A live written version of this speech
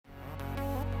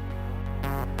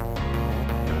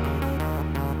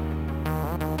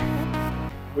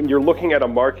when you're looking at a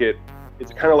market,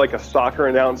 it's kind of like a soccer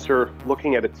announcer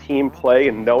looking at a team play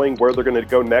and knowing where they're going to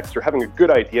go next, or having a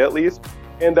good idea at least.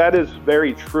 And that is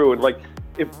very true. And like,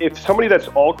 if somebody that's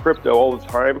all crypto all the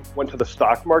time went to the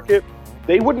stock market,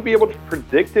 they wouldn't be able to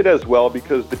predict it as well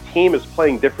because the team is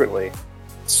playing differently.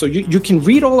 So you can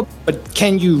read all, but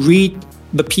can you read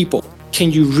the people? Can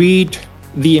you read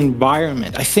the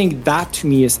environment? I think that to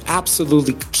me is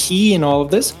absolutely key in all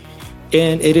of this.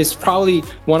 And it is probably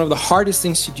one of the hardest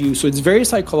things to do. So it's very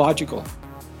psychological.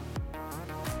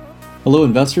 Hello,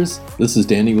 investors. This is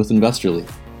Danny with Investorly.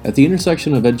 At the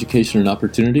intersection of education and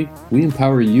opportunity, we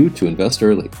empower you to invest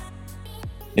early.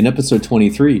 In episode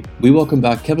 23, we welcome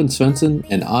back Kevin Svenson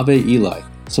and Ave Eli,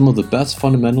 some of the best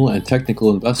fundamental and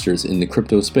technical investors in the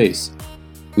crypto space.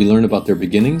 We learn about their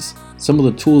beginnings, some of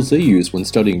the tools they use when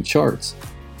studying charts,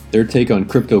 their take on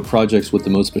crypto projects with the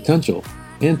most potential,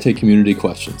 and take community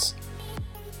questions.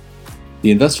 The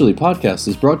Investorly podcast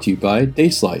is brought to you by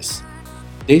DaySlice.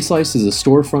 DaySlice is a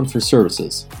storefront for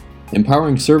services,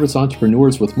 empowering service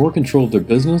entrepreneurs with more control of their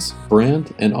business,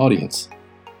 brand, and audience.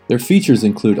 Their features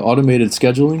include automated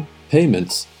scheduling,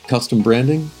 payments, custom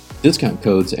branding, discount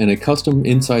codes, and a custom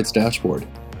insights dashboard.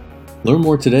 Learn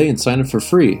more today and sign up for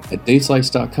free at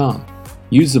dayslice.com.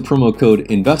 Use the promo code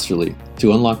INVESTORLY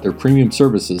to unlock their premium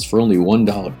services for only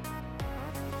 $1.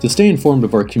 To stay informed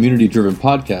of our community-driven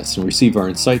podcasts and receive our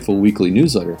insightful weekly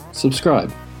newsletter,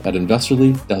 subscribe at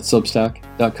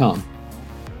investorly.substack.com.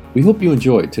 We hope you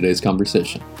enjoyed today's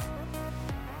conversation.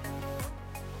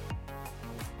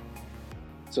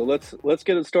 So let's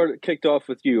get it kicked off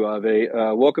with you, Ave.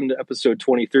 Welcome to episode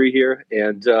 23 here,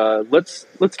 and let's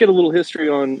get a little history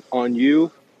on you,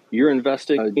 your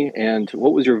investing, and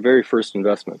what was your very first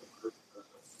investment?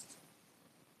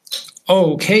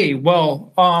 Okay,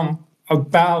 well,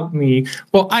 about me.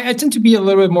 Well, I tend to be a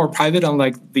little bit more private on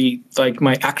my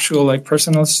actual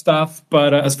personal stuff,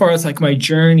 but as far as my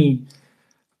journey,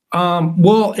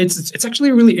 well, it's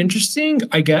actually really interesting,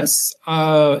 I guess.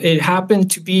 It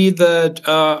happened to be that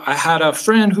I had a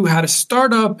friend who had a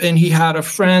startup, and he had a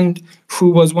friend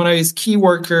who was one of his key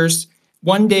workers.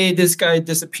 One day, this guy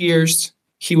disappears.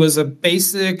 He was a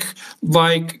basic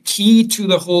key to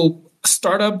the whole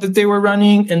startup that they were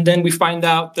running, and then we find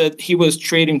out that he was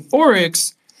trading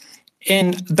Forex.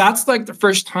 And that's the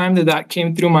first time that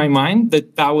came through my mind,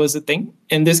 that was a thing.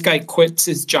 And this guy quits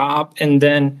his job, and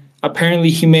then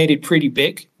apparently he made it pretty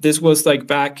big. This was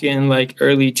back in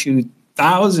early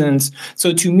 2000s.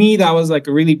 So to me, that was a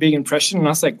really big impression. And I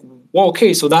was like, well,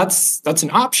 okay, so that's an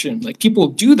option. People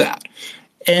do that.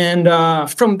 And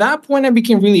from that point, I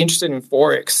became really interested in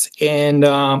Forex. And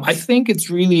I think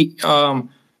it's really,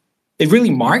 it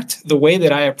really marked the way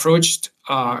that I approached,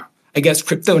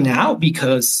 crypto now,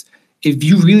 because if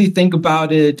you really think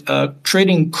about it,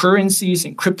 trading currencies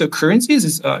and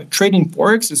cryptocurrencies trading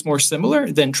Forex is more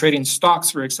similar than trading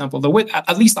stocks, for example. The way,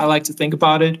 at least I like to think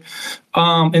about it.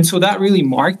 And so that really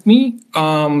marked me.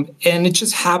 And it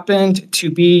just happened to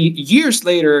be years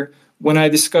later when I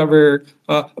discovered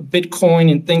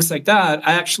Bitcoin and things like that.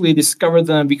 I actually discovered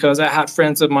them because I had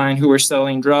friends of mine who were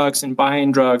selling drugs and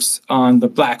buying drugs on the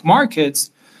black markets.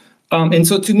 And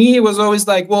so to me, it was always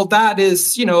well, that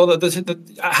is,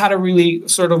 I had a really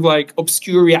sort of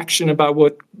obscure reaction about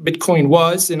what Bitcoin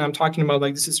was. And I'm talking about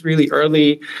this is really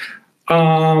early.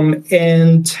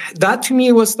 And that to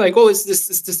me was oh, it's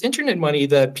this internet money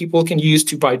that people can use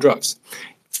to buy drugs.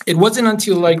 It wasn't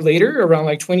until later, around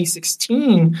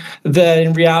 2016, that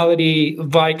in reality,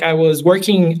 I was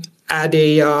working at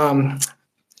a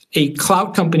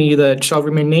cloud company that shall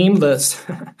remain nameless,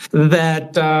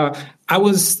 that I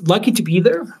was lucky to be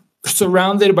there,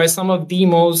 surrounded by some of the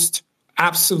most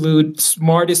absolute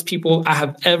smartest people I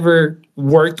have ever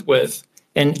worked with.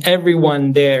 And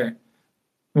everyone there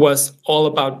was all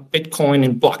about Bitcoin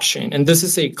and blockchain. And this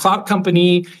is a cloud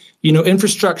company,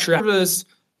 infrastructure service.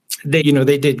 They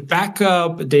did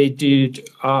backup, they did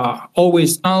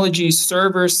always technology,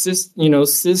 servers,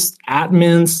 sys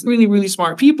admins, really, really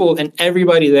smart people. And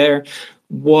everybody there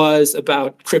was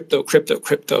about crypto,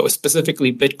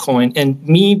 specifically Bitcoin. And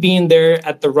me being there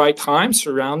at the right time,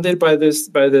 surrounded by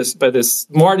the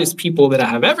smartest people that I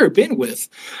have ever been with,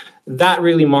 that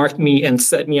really marked me and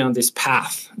set me on this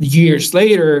path. Years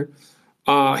later,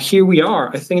 here we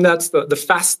are. I think that's the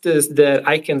fastest that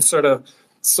I can sort of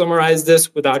summarize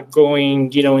this without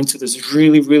going, into this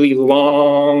really, really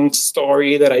long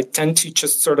story that I tend to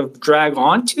just sort of drag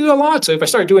on to a lot. So if I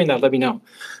start doing that, let me know.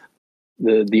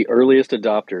 The earliest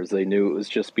adopters, they knew it was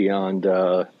just beyond,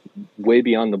 way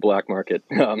beyond the black market,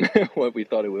 what we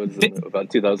thought it was in about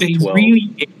 2012.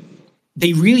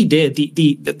 They really did.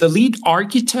 The lead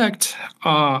architect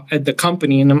at the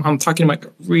company, and I'm talking like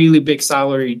a really big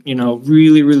salary,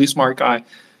 really, really smart guy.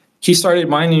 He started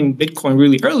mining Bitcoin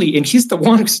really early, and he's the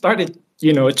one who started,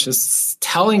 just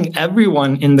telling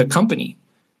everyone in the company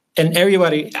and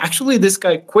everybody, actually, this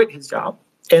guy quit his job.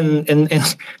 And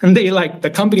they like, the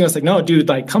company was like, no, dude,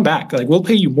 like, come back. Like, we'll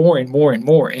pay you more and more and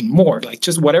more and more, like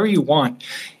just whatever you want.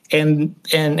 And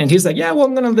he's like, yeah, well,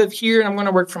 I'm going to live here and I'm going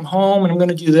to work from home and I'm going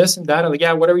to do this and that. I'm like,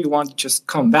 yeah, whatever you want, just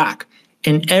come back.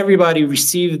 And everybody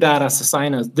received that as a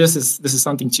sign of this is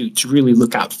something to really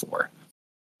look out for.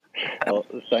 Well,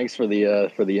 thanks for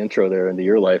the intro there into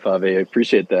your life, Ave. I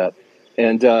appreciate that.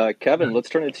 And Kevin, let's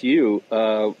turn it to you.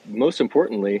 Most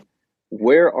importantly,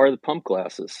 where are the pump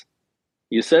glasses?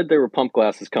 You said there were pump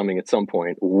glasses coming at some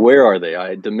point. Where are they?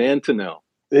 I demand to know.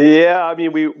 Yeah, I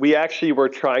mean, we actually were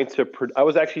trying to. I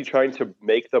was actually trying to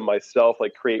make them myself,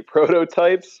 like create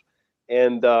prototypes,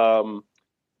 and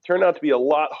turned out to be a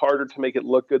lot harder to make it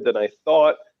look good than I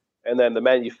thought. And then the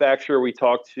manufacturer we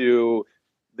talked to,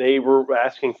 they were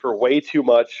asking for way too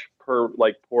much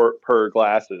per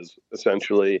glasses,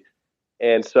 essentially,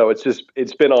 and so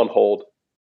it's been on hold.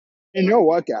 You know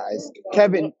what, guys?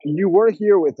 Kevin, you were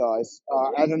here with us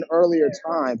at an earlier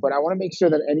time, but I want to make sure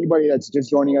that anybody that's just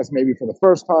joining us maybe for the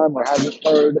first time or hasn't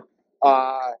heard,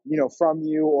 from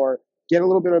you or get a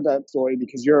little bit of that story,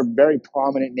 because you're a very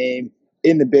prominent name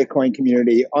in the Bitcoin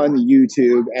community, on the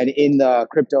YouTube, and in the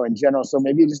crypto in general. So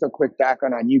maybe just a quick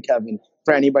background on you, Kevin,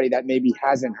 for anybody that maybe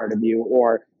hasn't heard of you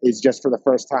or is just for the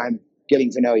first time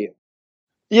getting to know you.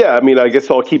 Yeah, I mean, I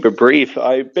guess I'll keep it brief.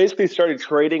 I basically started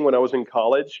trading when I was in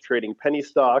college, trading penny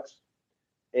stocks.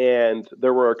 And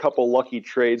there were a couple lucky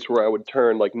trades where I would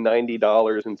turn like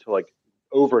 $90 into like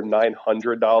over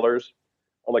 $900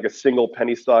 on like a single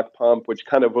penny stock pump, which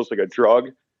kind of was like a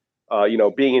drug.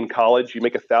 Being in college, you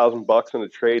make $1,000 on a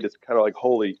trade. It's kind of like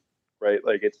holy, right?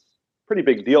 Like it's a pretty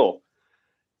big deal.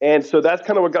 And so that's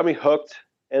kind of what got me hooked.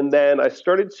 And then I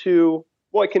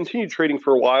continued trading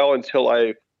for a while until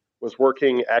I was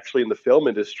working actually in the film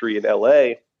industry in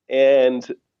LA. And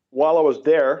while I was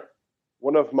there,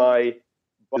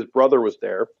 his brother was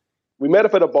there. We met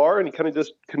up at a bar and he kind of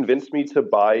just convinced me to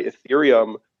buy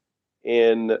Ethereum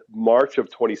in March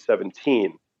of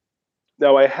 2017.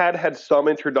 Now, I had some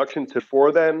introduction to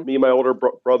before then. Me and my older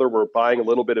brother were buying a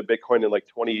little bit of Bitcoin in like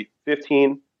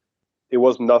 2015. It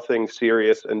was nothing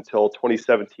serious until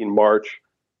 2017 March.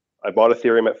 I bought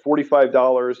Ethereum at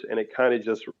 $45 and it kind of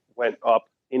just went up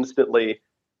instantly.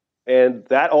 And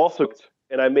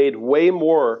I made way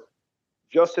more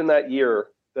just in that year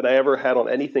than I ever had on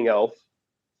anything else.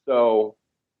 So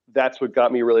that's what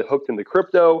got me really hooked into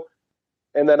crypto.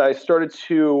 And then I started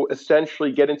to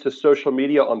essentially get into social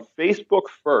media on Facebook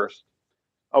first.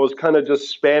 I was kind of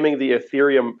just spamming the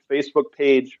Ethereum Facebook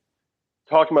page,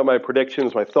 talking about my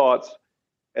predictions, my thoughts.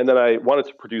 And then I wanted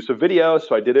to produce a video,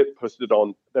 so I did it,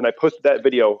 then I posted that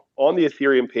video on the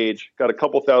Ethereum page, got a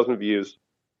couple thousand views,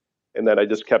 and then I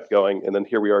just kept going, and then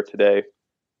here we are today.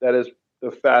 That is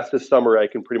the fastest summary I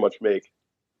can pretty much make.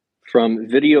 From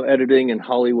video editing in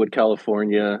Hollywood,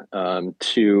 California,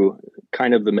 to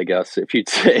kind of I guess, if you'd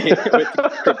say, with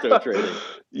crypto trading.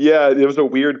 Yeah, it was a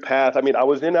weird path. I mean, I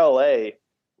was in LA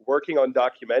working on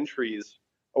documentaries.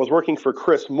 I was working for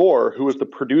Chris Moore, who was the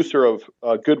producer of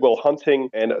Good Will Hunting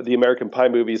and the American Pie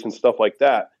movies and stuff like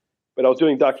that. But I was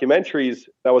doing documentaries.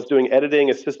 I was doing editing,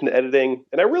 assistant editing,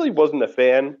 and I really wasn't a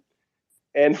fan.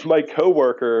 And my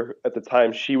coworker at the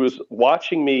time, she was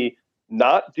watching me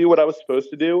not do what I was supposed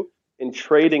to do and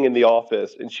trading in the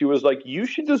office. And she was like, you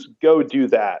should just go do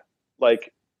that.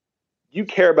 Like, you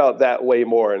care about that way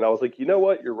more. And I was like, you know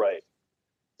what? You're right.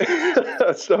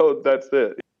 So that's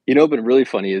it. You know, what's been really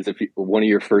funny is one of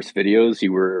your first videos,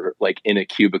 you were like in a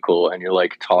cubicle and you're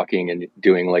like talking and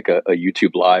doing like a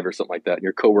YouTube live or something like that. And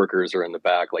your coworkers are in the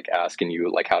back, like asking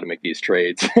you like how to make these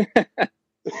trades.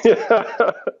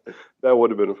 Yeah, that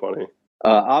would have been funny.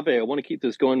 Ave, I want to keep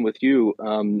this going with you.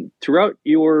 Throughout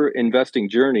your investing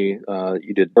journey,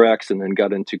 you did Forex and then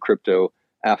got into crypto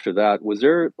after that. Was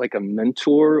there like a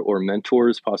mentor or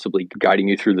mentors possibly guiding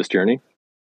you through this journey?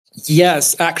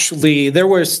 Yes, actually, there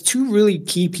was two really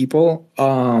key people.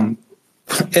 And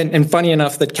funny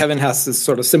enough that Kevin has this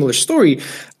sort of similar story.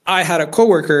 I had a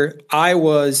coworker.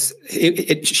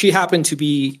 She happened to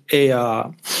be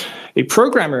a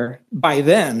programmer by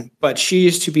then, but she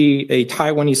used to be a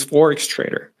Taiwanese Forex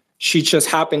trader. She just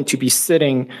happened to be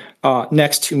sitting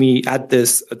next to me at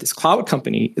this cloud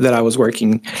company that I was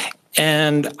working.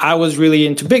 And I was really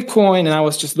into Bitcoin, and I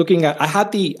was just looking at. I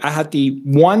had the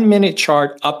 1 minute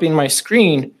chart up in my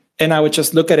screen, and I would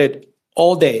just look at it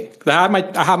all day. I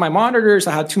had my monitors.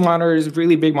 I had two monitors,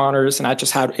 really big monitors, and I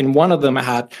just had in one of them I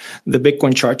had the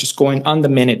Bitcoin chart just going on the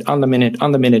minute, on the minute,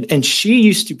 on the minute. And she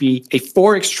used to be a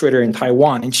forex trader in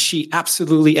Taiwan, and she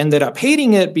absolutely ended up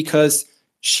hating it because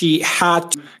she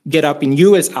had to get up in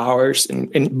U.S. hours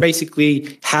and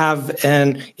basically have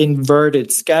an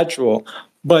inverted schedule.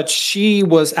 But she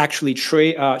was actually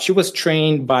she was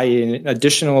trained by an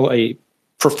additional a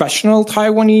professional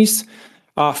Taiwanese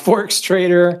forex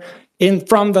trader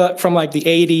from like the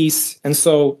 80s, and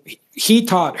so he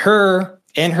taught her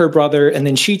and her brother, and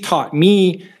then she taught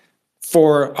me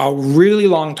for a really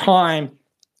long time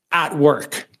at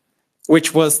work,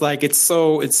 which was like it's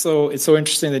so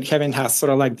interesting that Kevin has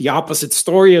sort of like the opposite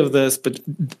story of this, but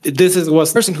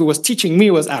was the person who was teaching me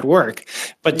was at work,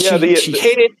 but she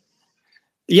hated.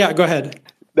 Yeah, go ahead.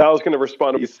 I was going to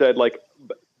respond to what you said. Like,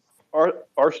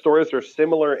 our stories are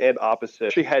similar and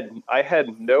opposite. I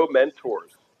had no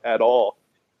mentors at all,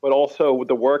 but also with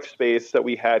the workspace that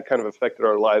we had kind of affected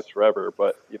our lives forever.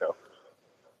 But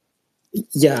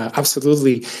yeah,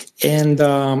 absolutely. And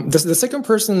the second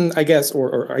person, I guess,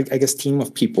 or I guess team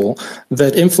of people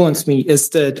that influenced me is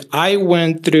that I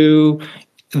went through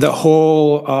the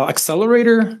whole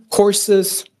accelerator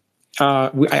courses.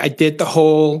 I did the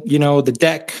whole, the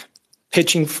deck,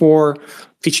 pitching for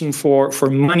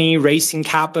money, raising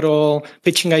capital,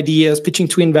 pitching ideas, pitching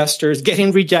to investors,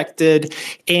 getting rejected.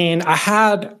 And I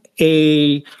had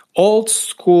a old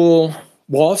school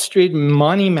Wall Street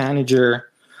money manager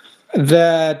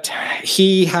that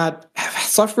he had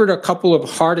suffered a couple of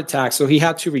heart attacks, so he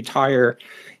had to retire.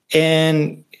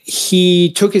 And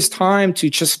he took his time to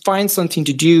just find something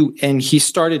to do, and he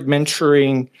started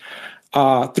mentoring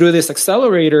through this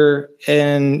accelerator,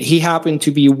 and he happened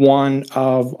to be one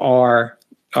of our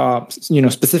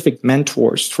specific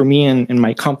mentors for me and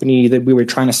my company that we were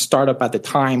trying to start up at the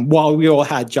time while we all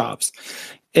had jobs.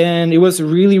 And it was a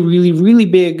really, really, really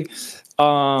big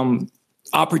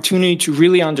opportunity to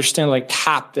really understand like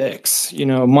topics,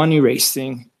 money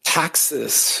raising,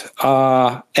 taxes,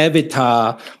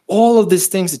 EBITDA, all of these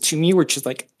things that to me were just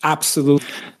like absolutely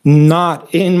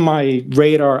not in my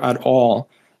radar at all.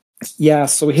 Yeah,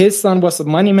 so his son was a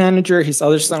money manager. His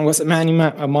other son was a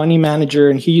money manager,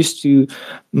 and he used to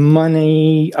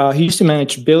manage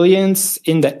billions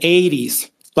in the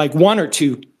 80s, like one or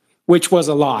two, which was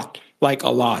a lot.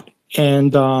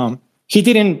 And he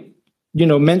didn't,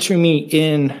 mentor me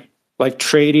in like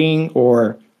trading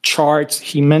or charts.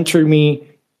 He mentored me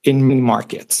in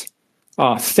markets,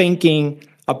 thinking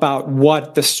about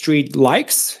what the street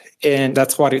likes. And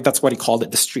that's what he called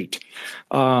it, the street,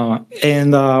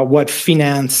 and what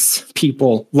finance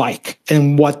people like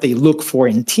and what they look for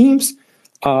in teams.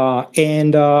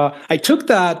 And I took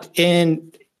that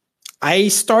and I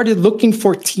started looking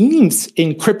for teams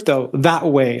in crypto that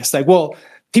way. It's like, well,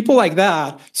 people like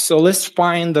that. So let's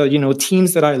find the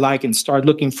teams that I like and start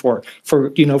looking for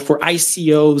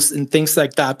ICOs and things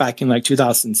like that back in like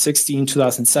 2016,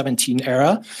 2017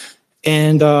 era.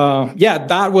 And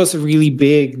that was a really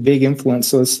big influence.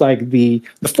 So it's like the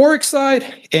forex side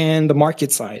and the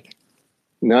market side.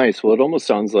 Nice. Well, it almost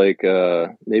sounds like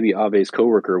maybe Ave's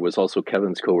coworker was also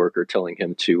Kevin's coworker, telling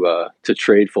him to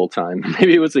trade full time.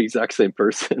 Maybe it was the exact same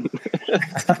person.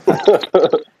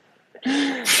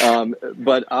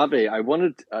 But Ave, I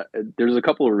wanted. There's a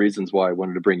couple of reasons why I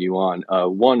wanted to bring you on.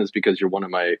 One is because you're one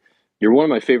of my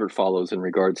favorite follows in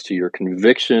regards to your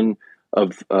conviction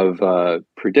of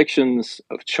predictions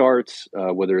of charts,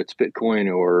 whether it's Bitcoin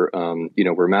or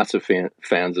we're massive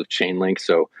fans of Chainlink,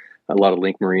 so a lot of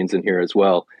Link Marines in here as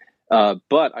well.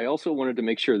 But I also wanted to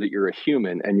make sure that you're a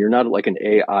human and you're not like an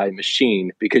AI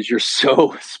machine, because you're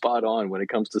so spot on when it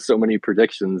comes to so many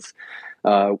predictions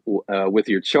with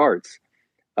your charts.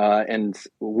 And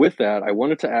with that, I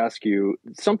wanted to ask you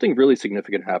something really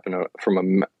significant happened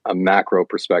from a macro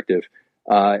perspective,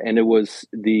 and it was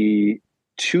the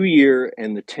 2-year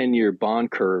and the 10-year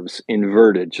bond curves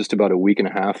inverted just about a week and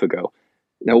a half ago.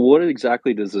 Now, what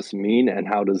exactly does this mean, and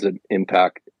how does it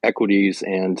impact equities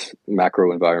and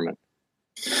macro environment?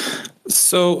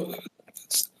 So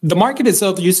the market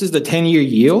itself uses the 10-year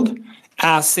yield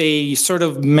as a sort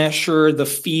of measure the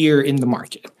fear in the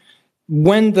market.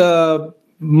 When the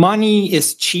money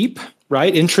is cheap,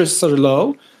 right? Interests are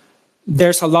low.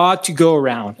 There's a lot to go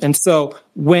around. And so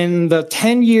when the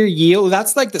 10-year yield,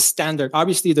 that's like the standard.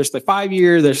 Obviously, there's the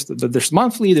 5-year, there's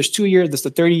monthly, there's 2-year, there's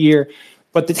the 30-year.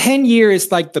 But the 10-year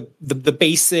is like the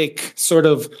basic sort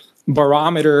of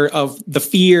barometer of the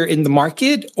fear in the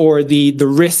market or the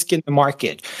risk in the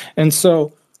market. And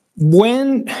so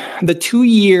when the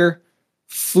 2-year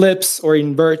flips or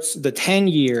inverts the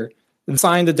 10-year, the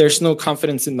sign that there's no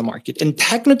confidence in the market. And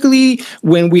technically,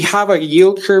 when we have a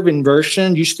yield curve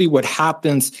inversion, usually what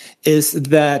happens is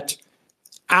that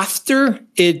after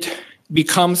it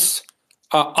becomes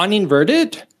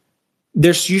uninverted,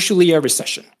 there's usually a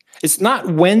recession. It's not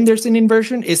when there's an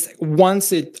inversion, it's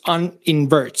once it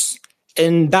uninverts.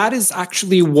 And that is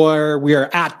actually where we are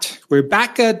at. We're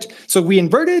back at, so we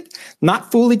inverted,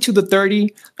 not fully to the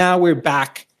 30. Now we're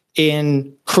back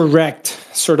in correct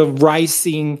sort of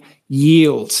rising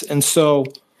yields. And so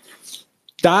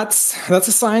that's a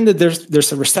sign that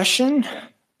there's a recession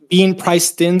being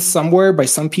priced in somewhere by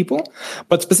some people.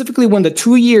 But specifically when the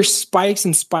 2-year spikes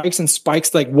and spikes and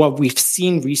spikes like what we've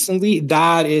seen recently,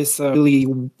 that is really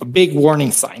a big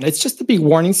warning sign. It's just a big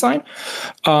warning sign.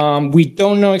 We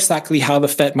don't know exactly how the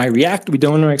Fed might react. We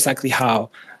don't know exactly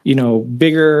how,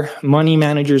 bigger money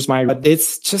managers might, but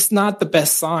it's just not the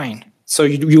best sign. So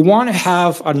you want to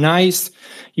have a nice,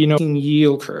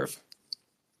 yield curve.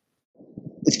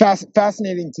 It's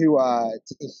fascinating to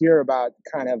hear about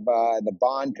kind of the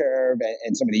bond curve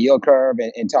and some of the yield curve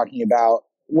and talking about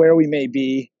where we may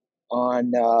be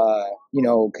on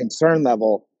concern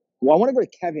level. Well, I want to go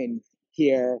to Kevin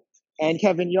here, and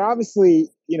Kevin, you're obviously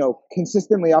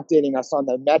consistently updating us on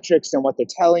the metrics and what they're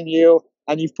telling you,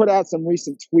 and you've put out some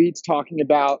recent tweets talking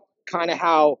about kind of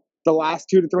how the last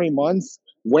 2 to 3 months,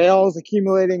 whales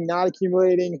accumulating, not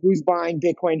accumulating, who's buying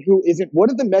Bitcoin, who isn't. What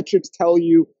do the metrics tell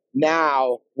you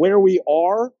now, where we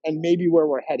are and maybe where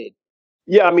we're headed?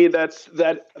 Yeah, I mean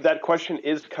that question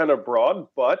is kind of broad,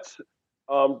 but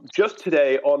just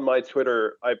today on my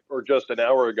Twitter, or just an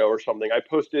hour ago or something, I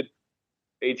posted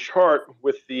a chart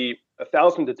with the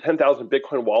 1,000 to 10,000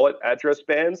 Bitcoin wallet address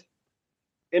bands,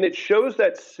 and it shows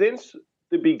that since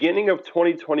the beginning of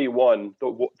 2021,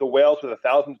 the whales with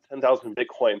 1,000 to 10,000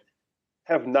 Bitcoin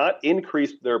have not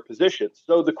increased their positions.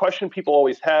 So the question people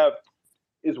always have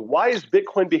is, why is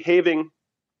Bitcoin behaving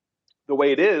the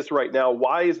way it is right now?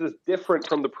 Why is this different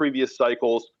from the previous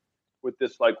cycles with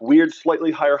this like weird,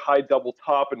 slightly higher high double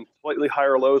top and slightly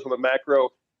higher lows on the macro,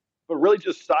 but really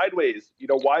just sideways?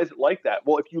 Why is it like that?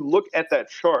 Well, if you look at that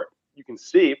chart, you can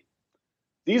see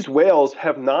these whales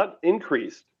have not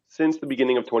increased since the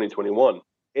beginning of 2021.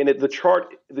 And the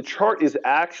chart is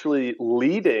actually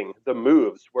leading the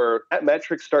moves where that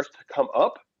metric starts to come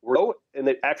up, and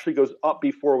it actually goes up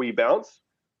before we bounce.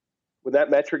 When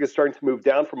that metric is starting to move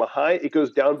down from a high, it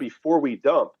goes down before we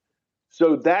dump.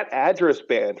 So that address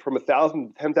band from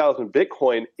 1,000 to 10,000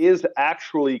 Bitcoin is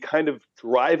actually kind of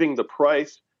driving the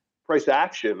price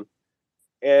action.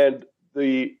 And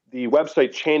the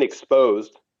website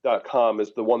chainexposed.com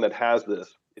is the one that has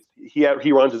this.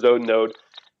 He runs his own node,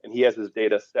 and he has his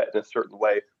data set in a certain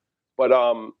way. But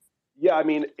yeah, I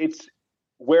mean, it's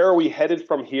where are we headed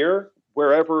from here?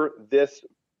 Wherever this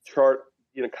chart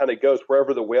kind of goes,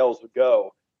 wherever the whales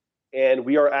go. And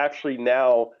we are actually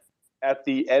now at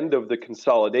the end of the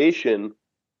consolidation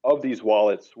of these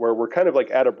wallets, where we're kind of like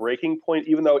at a breaking point,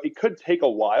 even though it could take a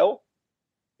while.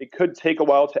 It could take a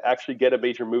while to actually get a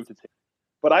major move to take.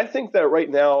 But I think that right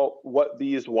now, what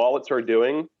these wallets are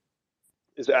doing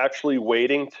is actually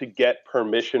waiting to get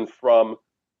permission from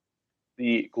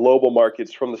the global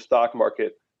markets, from the stock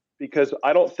market, because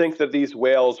I don't think that these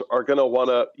whales are going to want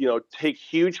to, take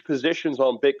huge positions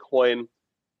on Bitcoin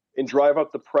and drive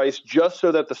up the price just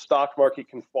so that the stock market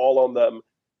can fall on them,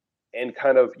 and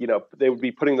kind of, they would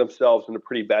be putting themselves in a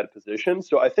pretty bad position.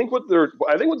 So I think what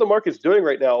the market's doing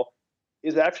right now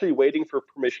is actually waiting for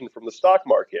permission from the stock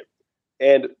market.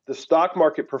 And the stock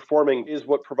market performing is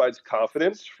what provides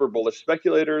confidence for bullish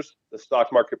speculators. The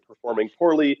stock market performing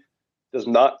poorly does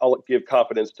not give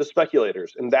confidence to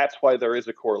speculators. And that's why there is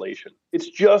a correlation. It's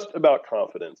just about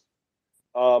confidence.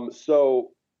 So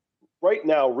right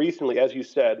now, recently, as you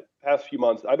said, past few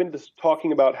months, I've been just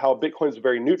talking about how Bitcoin is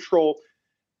very neutral.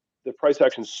 The price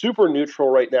action is super neutral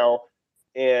right now,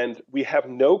 and we have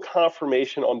no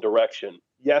confirmation on direction.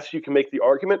 Yes, you can make the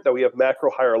argument that we have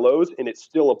macro higher lows and it's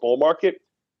still a bull market.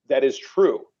 That is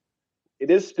true.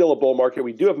 It is still a bull market.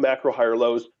 We do have macro higher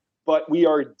lows, but we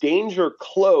are danger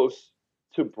close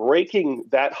to breaking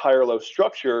that higher low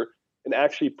structure and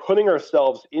actually putting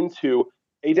ourselves into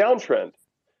a downtrend.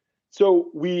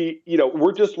 So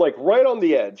we're just like right on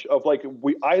the edge of like,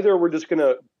 we're just going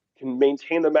to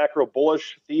maintain the macro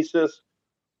bullish thesis,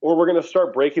 or we're going to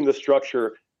start breaking the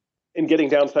structure and getting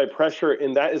downside pressure.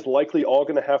 And that is likely all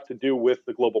going to have to do with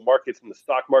the global markets and the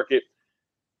stock market.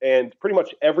 And pretty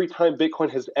much every time Bitcoin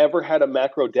has ever had a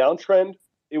macro downtrend,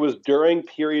 it was during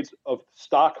periods of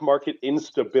stock market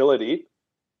instability.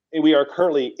 And we are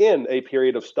currently in a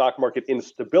period of stock market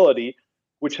instability,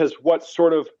 which has what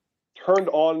sort of turned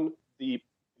on the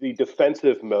the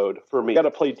defensive mode for me. You got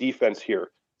to play defense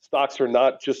here. Stocks are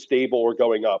not just stable or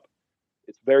going up.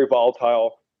 It's very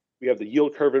volatile. We have the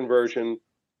yield curve inversion,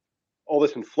 all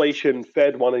this inflation,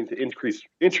 Fed wanting to increase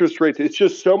interest rates. It's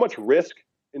just so much risk.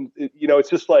 And, it's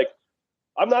just like,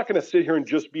 I'm not going to sit here and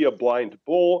just be a blind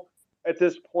bull at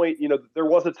this point. There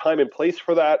was a time and place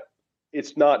for that.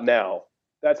 It's not now.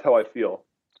 That's how I feel.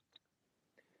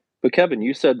 But Kevin,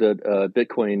 you said that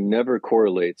Bitcoin never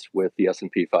correlates with the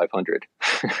S&P 500.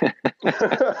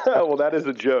 Well, that is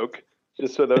a joke,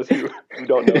 just so those who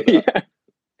don't know that. Yeah,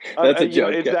 that's a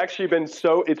joke. It's actually been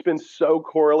so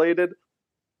correlated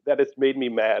that it's made me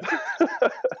mad.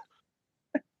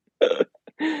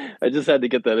 I just had to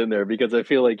get that in there because I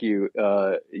feel like you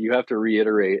have to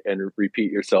reiterate and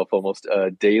repeat yourself almost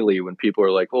daily when people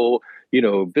are like, "Oh,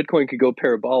 Bitcoin could go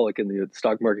parabolic and the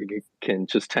stock market can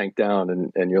just tank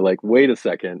down," and you're like, "Wait a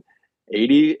second,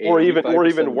 80 or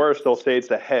even worse, they'll say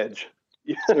it's a hedge."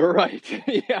 Right?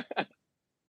 Yeah.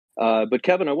 But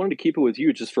Kevin, I wanted to keep it with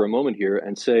you just for a moment here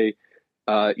and say,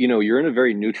 you're in a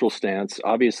very neutral stance.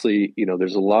 Obviously,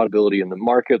 there's a lot of ability in the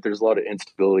market. There's a lot of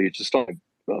instability just on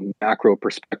a macro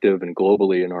perspective and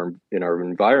globally in our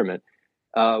environment.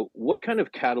 What kind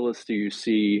of catalysts do you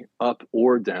see up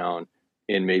or down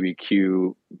in maybe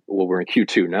we're in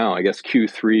Q2 now, I guess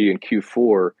Q3 and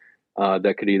Q4,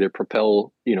 that could either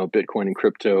propel, Bitcoin and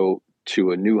crypto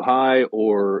to a new high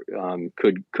or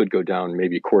could go down,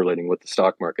 maybe correlating with the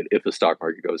stock market if the stock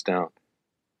market goes down?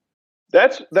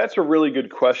 That's a really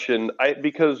good question.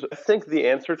 Because I think the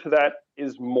answer to that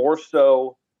is more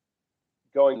so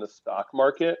going the stock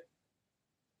market.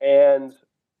 And,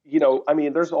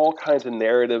 there's all kinds of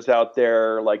narratives out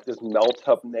there, like this melt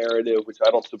up narrative, which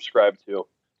I don't subscribe to.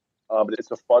 But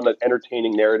it's a fun,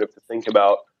 entertaining narrative to think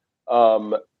about.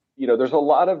 There's a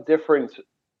lot of different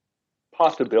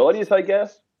possibilities, I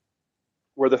guess,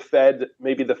 where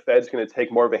maybe the Fed's going to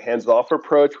take more of a hands-off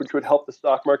approach, which would help the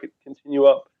stock market continue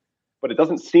up. But it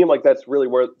doesn't seem like that's really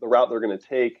where the route they're going to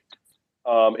take.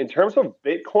 In terms of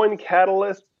Bitcoin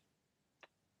catalysts,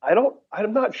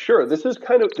 I'm not sure. This is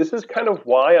kind of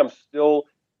why I'm still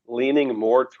leaning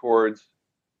more towards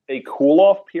a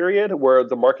cool-off period where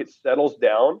the market settles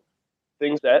down,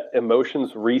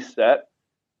 emotions reset,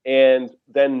 and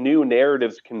then new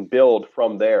narratives can build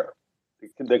from there.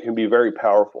 They can be very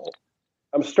powerful.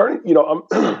 I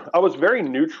was very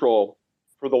neutral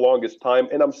for the longest time,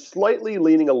 and I'm slightly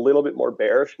leaning a little bit more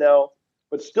bearish now,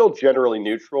 but still generally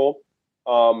neutral.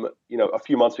 A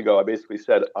few months ago, I basically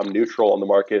said I'm neutral on the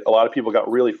market. A lot of people got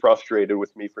really frustrated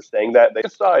with me for saying that. Pick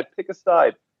a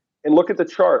side, and look at the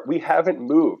chart. We haven't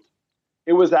moved.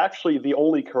 It was actually the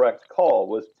only correct call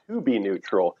was to be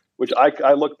neutral, which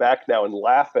I look back now and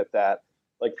laugh at that.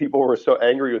 Like, people were so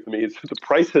angry with me. The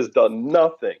price has done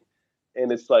nothing.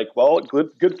 And it's like, well,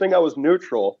 good thing I was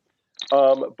neutral.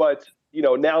 But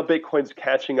now Bitcoin's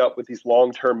catching up with these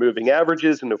long-term moving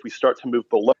averages. And if we start to move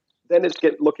below, then it's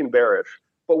looking bearish.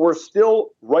 But we're still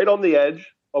right on the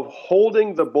edge of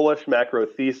holding the bullish macro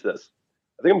thesis.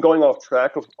 I think I'm going off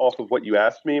track off of what you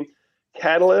asked me.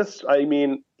 Catalysts,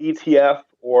 ETF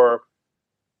or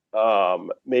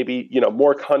maybe,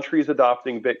 more countries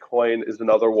adopting Bitcoin is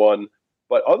another one.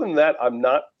 But other than that, I'm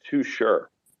not too sure,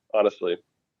 honestly.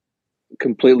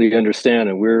 Completely understand,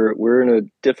 and we're in a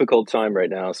difficult time right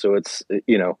now, so it's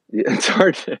it's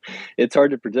hard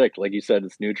to predict. Like you said,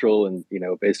 it's neutral, and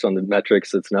based on the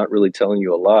metrics, it's not really telling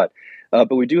you a lot.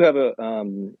 But we do have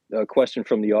a question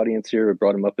from the audience here. I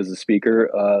brought him up as a speaker.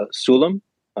 Sulam,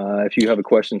 if you have a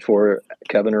question for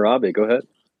Kevin or Abe, go ahead.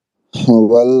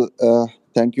 Well,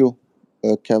 thank you,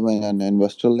 Kevin and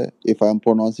Investor. If I'm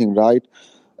pronouncing right,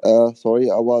 sorry,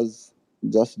 I was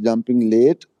just jumping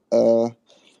late.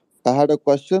 I had a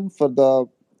question for the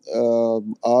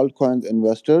altcoin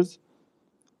investors,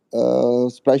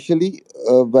 especially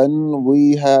when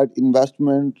we had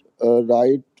investment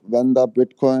right when the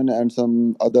Bitcoin and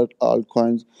some other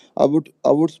altcoins. I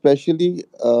would especially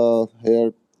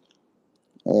here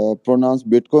pronounce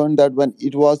Bitcoin that when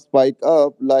it was spike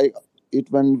up, like it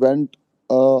went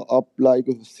up like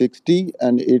 60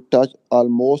 and it touched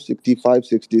almost 65,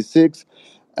 66,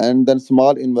 and then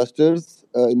small investors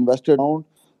invested down.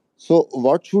 So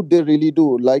what should they really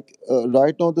do? Like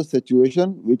right now, the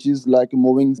situation which is like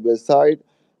moving side,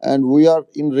 and we are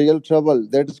in real trouble.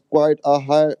 That is quite a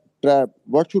high trap.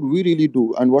 What should we really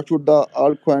do, and what should the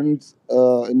altcoins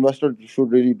investors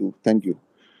should really do? Thank you.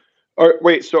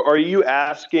 Wait, so are you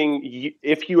asking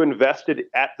if you invested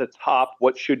at the top,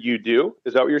 what should you do?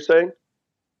 Is that what you're saying?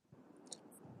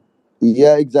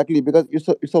 Yeah, exactly. Because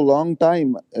it's a long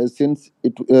time since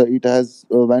it has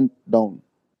went down.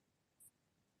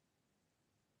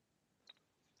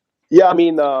 Yeah, I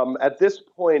mean, at this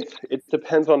point, it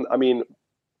depends on. I mean,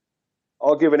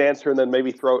 I'll give an answer and then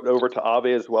maybe throw it over to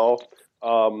Ave as well.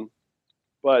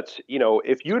 But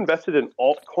if you invested in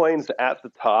altcoins at the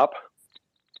top,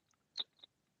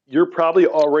 you're probably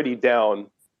already down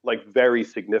like very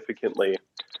significantly,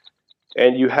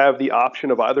 and you have the option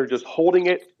of either just holding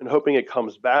it and hoping it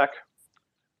comes back,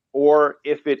 or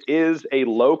if it is a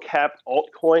low cap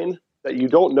altcoin that you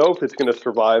don't know if it's going to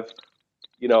survive,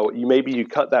 you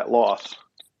cut that loss,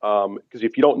 because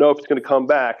if you don't know if it's going to come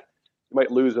back, you might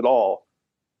lose it all,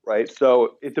 right?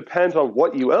 So it depends on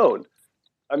what you own.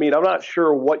 I mean, I'm not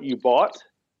sure what you bought.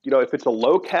 If it's a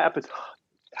low cap, it's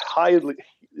highly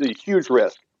a huge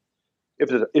risk.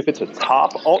 If it's a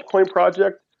top altcoin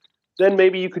project, then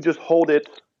maybe you could just hold it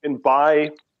and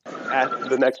buy at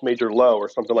the next major low or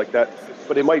something like that.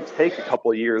 But it might take a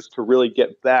couple of years to really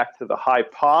get back to the high,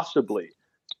 possibly,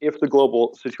 if the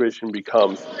global situation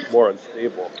becomes more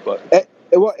unstable. But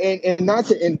and not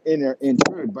to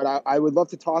intrude, but I would love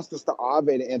to toss this to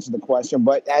Ave to answer the question.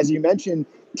 But as you mentioned,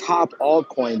 top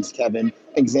altcoins, Kevin,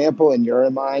 example in your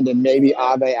mind, and maybe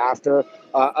Ave after,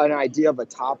 an idea of a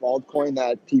top altcoin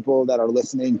that people that are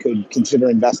listening could consider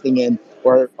investing in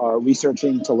or are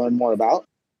researching to learn more about?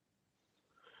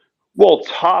 Well,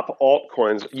 top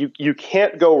altcoins, you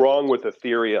can't go wrong with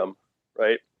Ethereum,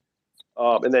 right?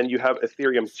 And then you have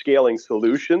Ethereum scaling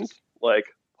solutions like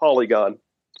Polygon.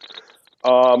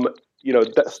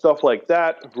 Stuff like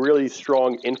that, really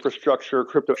strong infrastructure,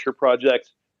 crypto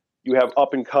projects. You have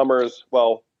up and comers.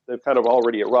 Well, they've kind of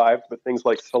already arrived, but things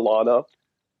like Solana,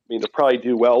 they'll probably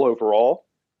do well overall.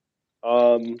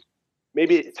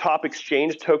 Maybe top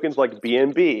exchange tokens like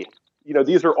BNB.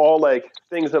 These are all like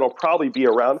things that'll probably be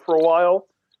around for a while.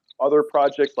 Other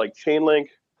projects like Chainlink,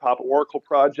 top Oracle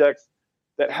projects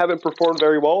that haven't performed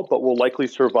very well, but will likely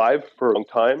survive for a long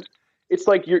time. It's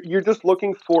like you're just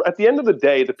looking for, at the end of the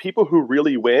day, the people who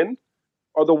really win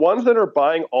are the ones that are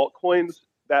buying altcoins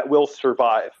that will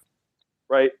survive,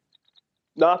 right?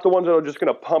 Not the ones that are just going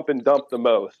to pump and dump the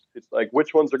most. It's like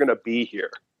which ones are going to be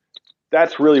here.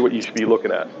 That's really what you should be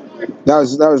looking at.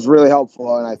 That was really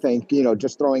helpful, and I think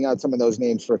just throwing out some of those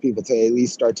names for people to at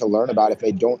least start to learn about if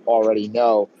they don't already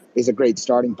know is a great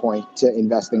starting point to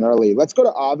investing early. Let's go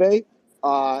to Ave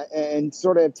and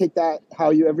sort of take that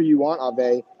however you want,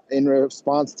 Ave, in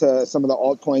response to some of the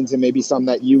altcoins and maybe some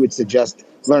that you would suggest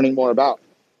learning more about.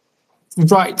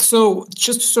 Right. So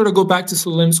just to sort of go back to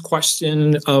Salim's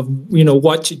question of,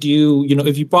 what to do,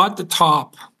 if you bought the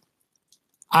top,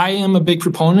 I am a big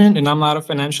proponent, and I'm not a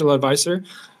financial advisor.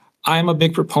 I'm a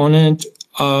big proponent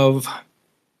of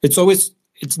there's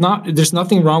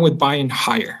nothing wrong with buying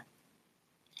higher.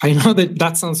 I know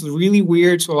that sounds really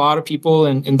weird to a lot of people,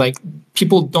 and like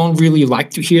people don't really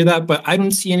like to hear that, but I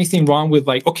don't see anything wrong with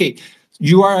like, okay,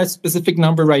 you are at a specific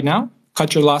number right now,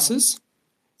 cut your losses.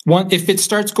 If it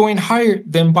starts going higher,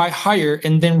 then buy higher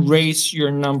and then raise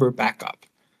your number back up,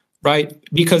 right?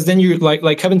 Because then you're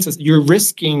like Kevin says, you're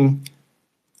risking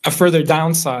a further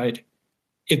downside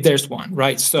if there's one,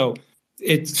 right? So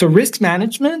risk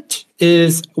management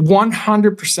is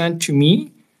 100% to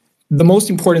me the most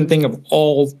important thing of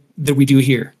all that we do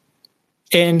here.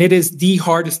 And it is the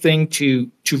hardest thing to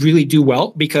really do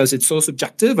well because it's so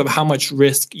subjective of how much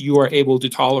risk you are able to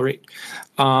tolerate.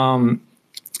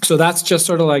 So that's just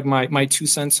sort of like my 2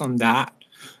 cents on that.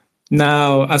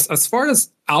 Now, as far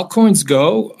as altcoins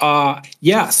go,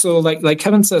 so like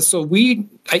Kevin says, so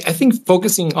I think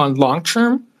focusing on long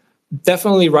term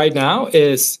definitely right now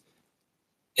is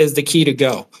the key to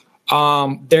go.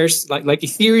 There's like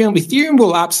Ethereum. Ethereum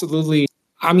will absolutely.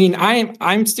 I mean,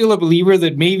 I'm still a believer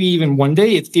that maybe even one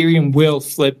day Ethereum will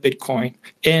flip Bitcoin,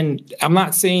 and I'm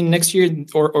not saying next year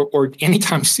or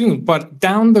anytime soon, but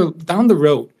down the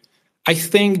road. I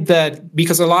think that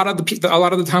because a lot of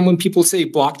the time when people say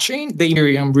blockchain, they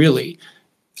Ethereum really.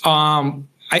 I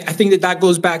think that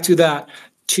goes back to that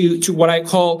to what I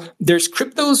call there's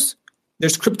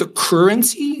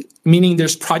cryptocurrency, meaning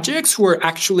there's projects who are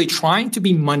actually trying to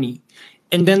be money,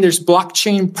 and then there's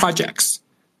blockchain projects,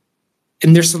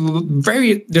 and there's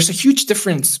a huge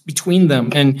difference between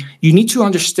them, and you need to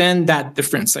understand that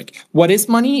difference, like what is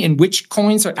money and which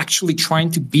coins are actually trying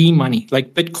to be money,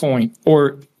 like Bitcoin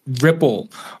or Ripple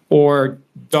or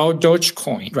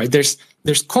Dogecoin, right? There's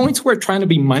coins who are trying to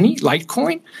be money,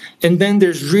 Litecoin, and then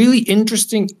there's really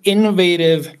interesting,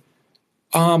 innovative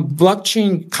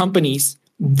blockchain companies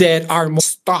that are more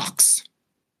stocks.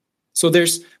 So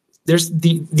there's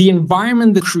the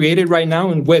environment that's created right now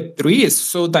in Web3 is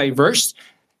so diverse,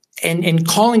 and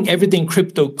calling everything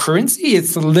cryptocurrency,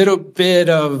 it's a little bit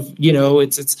of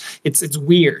it's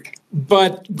weird.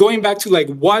 But going back to like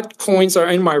what coins are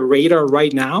in my radar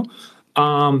right now,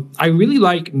 I really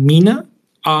like Mina.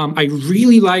 I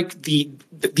really like the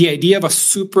idea of a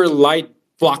super light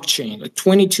blockchain, a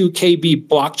 22 KB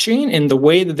blockchain, and the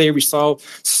way that they resolve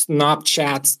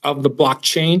snapshots of the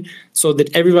blockchain so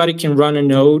that everybody can run a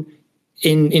node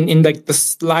in like the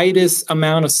slightest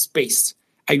amount of space.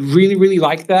 I really, really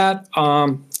like that.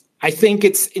 I think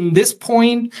it's in this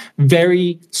point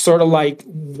very sort of like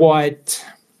what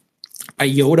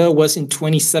IOTA was in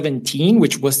 2017,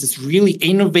 which was this really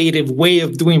innovative way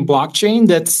of doing blockchain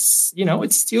that's,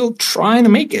 it's still trying to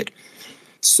make it.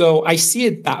 So I see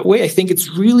it that way. I think it's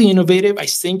really innovative. I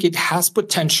think it has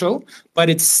potential, but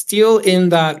it's still in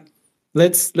that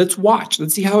let's watch.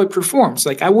 Let's see how it performs.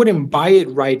 Like I wouldn't buy it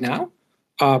right now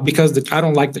because I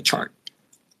don't like the chart.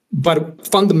 But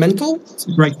fundamental,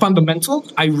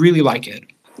 I really like it.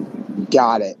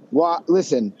 Got it. Well,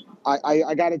 listen,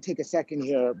 I got to take a second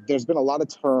here. There's been a lot of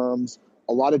terms,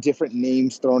 a lot of different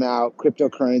names thrown out,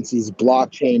 cryptocurrencies,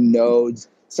 blockchain nodes.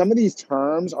 Some of these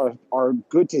terms are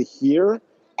good to hear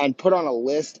and put on a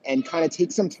list and kind of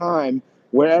take some time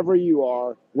wherever you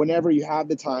are, whenever you have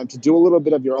the time to do a little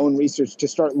bit of your own research to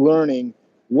start learning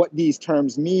what these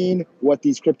terms mean, what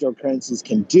these cryptocurrencies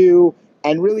can do,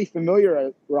 and really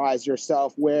familiarize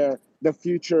yourself where the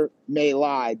future may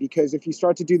lie. Because if you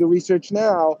start to do the research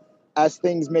now, as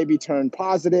things maybe turn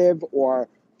positive or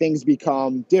things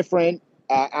become different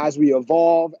as we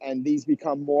evolve and these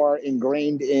become more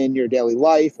ingrained in your daily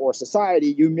life or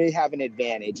society, you may have an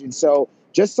advantage. And so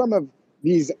just some of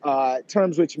these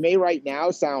terms which may right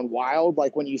now sound wild,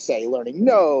 like when you say learning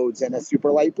nodes and a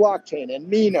super light blockchain and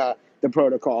Mina, the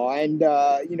protocol. And,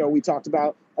 we talked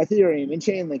about Ethereum and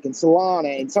Chainlink and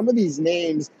Solana, and some of these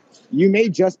names, you may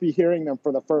just be hearing them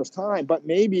for the first time, but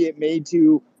maybe it made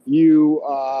to you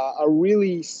a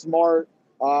really smart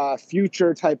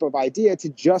future type of idea to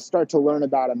just start to learn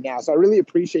about them now. So I really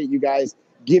appreciate you guys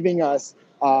giving us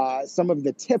some of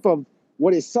the tip of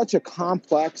what is such a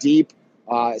complex, deep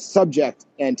subject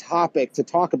and topic to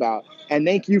talk about. And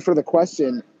thank you for the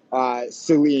question,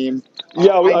 Salim.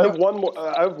 Yeah, I have one more.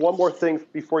 I have one more thing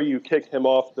before you kick him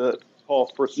off the call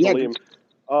for Salim.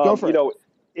 Go for it.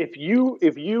 If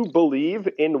you believe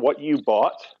in what you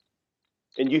bought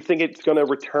and you think it's going to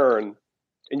return,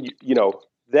 and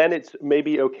then it's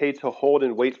maybe okay to hold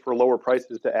and wait for lower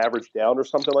prices to average down or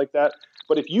something like that.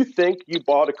 But if you think you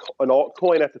bought an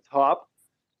altcoin at the top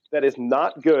that is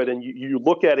not good, and you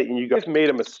look at it and you guys made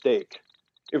a mistake,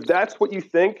 if that's what you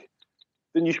think,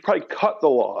 then you should probably cut the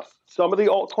loss. Some of the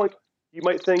altcoins, you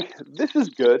might think, this is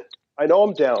good. I know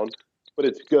I'm down, but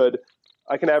it's good.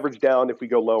 I can average down if we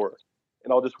go lower,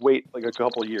 and I'll just wait like a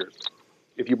couple of years.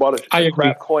 If you bought a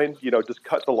crap coin, just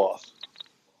cut the loss.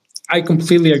 I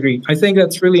completely agree. I think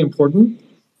that's really important.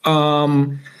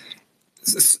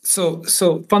 So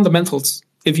fundamentals.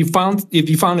 If you found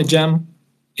a gem,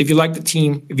 if you like the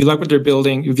team, if you like what they're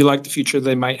building, if you like the future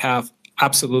they might have,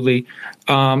 absolutely.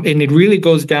 And it really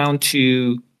goes down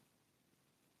to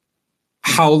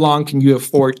how long can you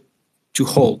afford to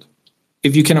hold.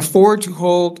 If you can afford to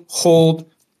hold,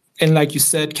 and like you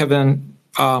said, Kevin,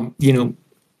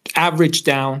 average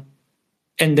down,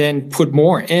 and then put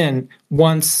more in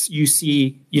once you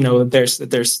see, there's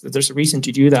a reason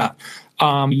to do that.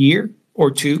 A year or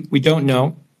two, we don't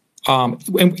know.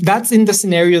 And that's in the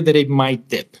scenario that it might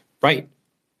dip, right?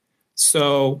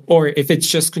 So, or if it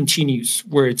just continues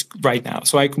where it's right now.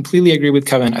 So I completely agree with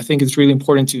Kevin. I think it's really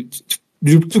important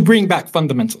to bring back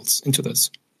fundamentals into this.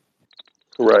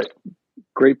 Right.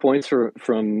 Great points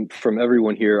from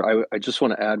everyone here. I just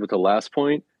want to add with the last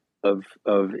point of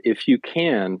if you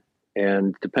can,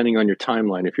 and depending on your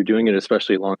timeline, if you're doing it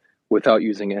especially long, without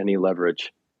using any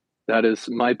leverage, that is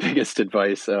my biggest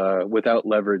advice, without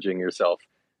leveraging yourself,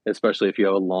 especially if you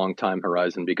have a long time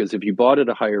horizon. Because if you bought at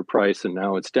a higher price and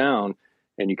now it's down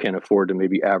and you can't afford to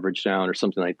maybe average down or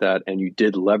something like that, and you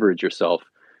did leverage yourself,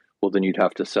 well, then you'd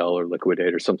have to sell or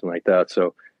liquidate or something like that.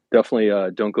 So definitely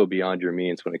don't go beyond your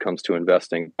means when it comes to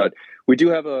investing. But we do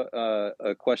have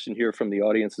a question here from the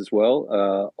audience as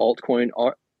well. Altcoin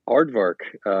Aardvark,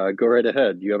 go right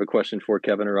ahead. Do you have a question for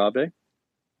Kevin or Ave?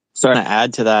 Sorry to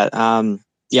add to that.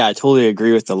 Yeah, I totally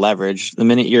agree with the leverage. The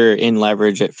minute you're in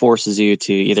leverage, it forces you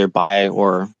to either buy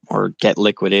or get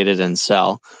liquidated and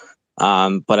sell.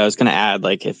 But I was going to add,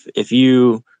 like, if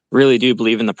you really do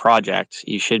believe in the project,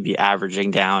 you should be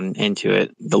averaging down into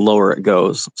it the lower it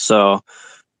goes. So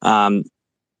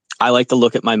I like to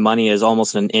look at my money as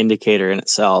almost an indicator in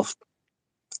itself.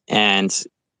 And,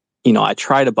 I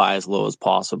try to buy as low as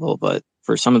possible. But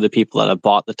for some of the people that have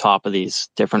bought the top of these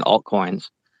different altcoins,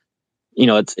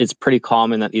 it's pretty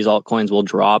common that these altcoins will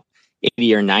drop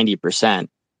 80 or 90%.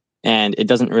 And it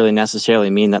doesn't really necessarily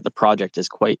mean that the project is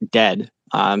quite dead.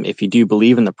 If you do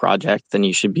believe in the project, then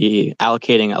you should be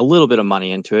allocating a little bit of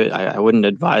money into it. I wouldn't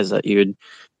advise that you would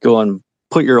go and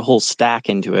put your whole stack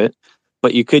into it,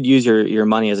 but you could use your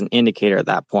money as an indicator at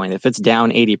that point. If it's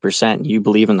down 80% and you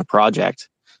believe in the project,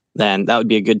 then that would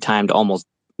be a good time to almost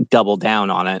double down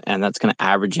on it. And that's going to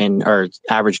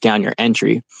average down your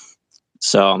entry.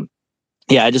 So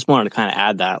yeah, I just wanted to kind of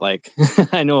add that. Like,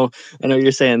 I know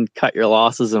you're saying cut your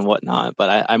losses and whatnot,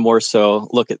 but I more so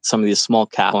look at some of these small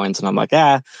cap coins and I'm like,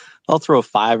 I'll throw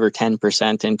 5 or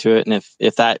 10% into it. And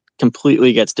if that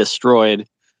completely gets destroyed,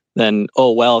 then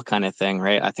oh well, kind of thing,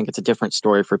 right? I think it's a different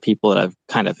story for people that have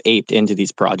kind of aped into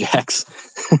these projects.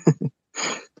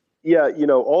 Yeah,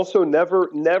 also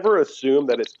never assume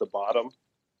that it's the bottom.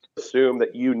 Assume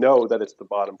that that it's the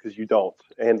bottom, because you don't.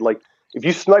 And like, if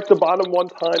you snipe the bottom one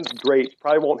time, great.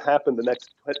 Probably won't happen the next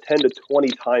 10 to 20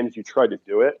 times you try to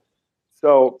do it.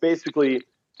 So basically,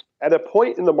 at a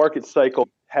point in the market cycle,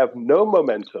 have no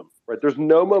momentum, right? There's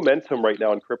no momentum right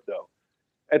now in crypto.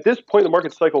 At this point in the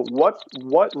market cycle, what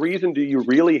reason do you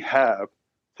really have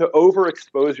to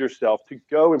overexpose yourself, to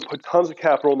go and put tons of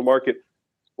capital in the market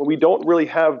when we don't really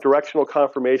have directional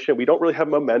confirmation, we don't really have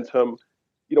momentum?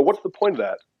 What's the point of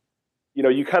that?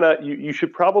 You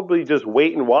should probably just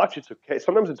wait and watch. It's okay.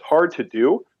 Sometimes it's hard to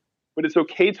do, but it's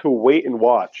okay to wait and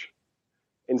watch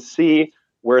and see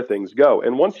where things go.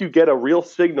 And once you get a real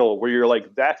signal where you're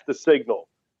like, that's the signal,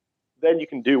 then you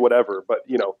can do whatever. But,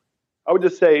 I would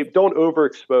just say, don't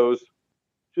overexpose.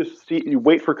 Just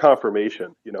wait for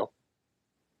confirmation,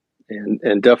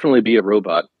 And definitely be a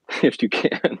robot if you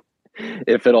can,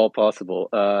 if at all possible.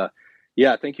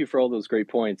 Yeah, thank you for all those great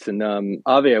points. And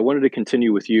Ave, I wanted to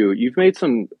continue with you. You've made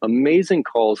some amazing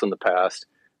calls in the past.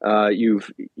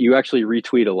 You actually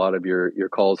retweet a lot of your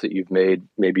calls that you've made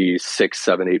maybe 6,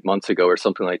 7, 8 months ago or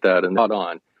something like that, and not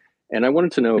on. And I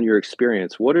wanted to know, in your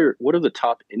experience, what are the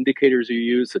top indicators you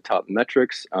use, the top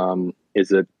metrics?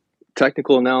 Is it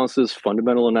technical analysis,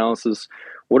 fundamental analysis?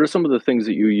 What are some of the things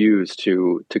that you use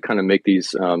to kind of make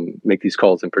these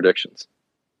calls and predictions?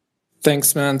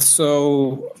 Thanks, man.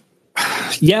 So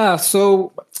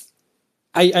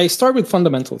I start with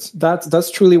fundamentals.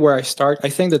 That's truly where I start. I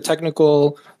think the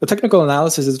technical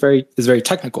analysis is very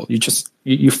technical.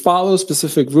 You follow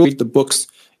specific rules, read the books.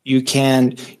 You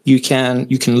can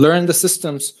learn the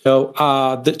systems. So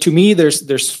to me,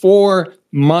 there's 4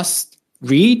 must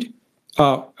read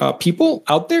people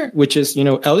out there, which is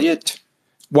Elliott,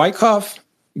 Wyckoff,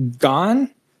 Gan,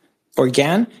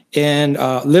 and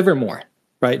Livermore.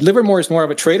 Right, Livermore is more of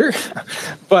a trader,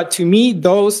 but to me,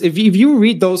 those if you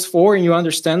read those 4 and you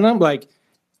understand them, like,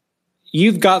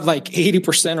 you've got like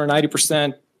 80% or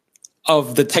 90%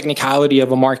 of the technicality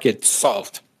of a market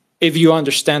solved. If you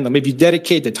understand them, if you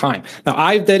dedicate the time. Now,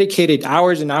 I've dedicated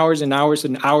hours and hours and hours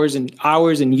and hours and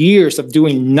hours and years of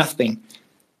doing nothing.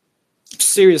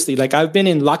 Seriously, like, I've been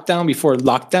in lockdown before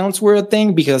lockdowns were a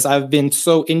thing, because I've been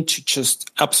so into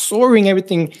just absorbing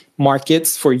everything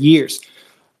markets for years.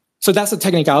 So that's a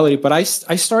technicality, but I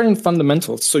start in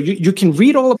fundamentals. So you can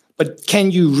read all of it, but can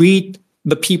you read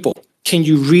the people? Can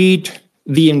you read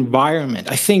the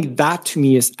environment? I think that, to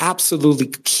me, is absolutely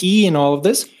key in all of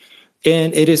this.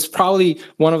 And it is probably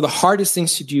one of the hardest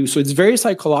things to do. So it's very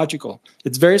psychological.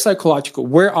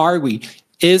 Where are we?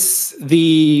 Is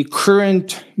the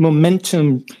current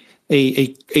momentum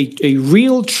a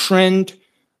real trend?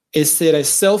 Is it a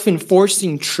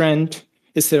self-enforcing trend?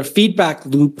 Is it a feedback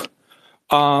loop?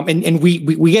 And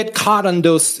we get caught on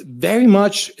those very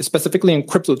much, specifically in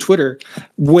crypto Twitter,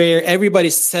 where everybody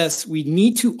says we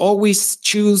need to always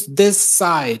choose this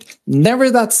side, never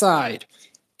that side.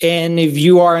 And if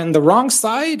you are on the wrong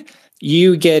side,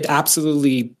 you get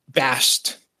absolutely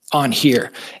bashed on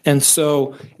here. And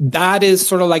so that is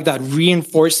sort of like that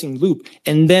reinforcing loop.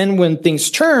 And then when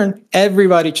things turn,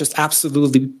 everybody just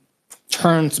absolutely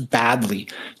turns badly.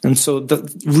 And so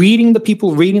reading the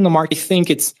people, reading the market, I think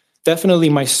it's definitely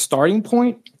my starting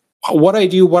point. What I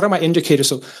do, what are my indicators?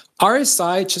 So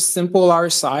RSI, just simple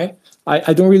RSI.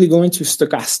 I don't really go into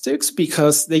stochastics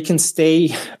because they can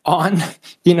stay on,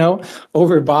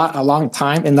 overbought a long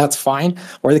time, and that's fine.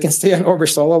 Or they can stay on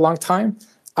oversold a long time.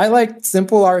 I like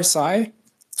simple RSI.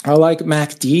 I like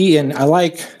MACD, and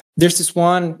there's this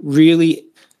one really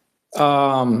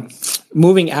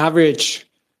moving average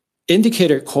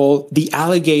indicator called the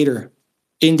alligator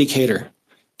indicator.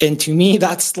 And to me,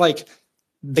 that's like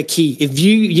the key. If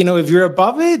if you're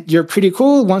above it, you're pretty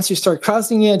cool. Once you start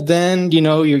crossing it, then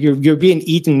you're being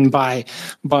eaten by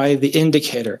the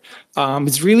indicator.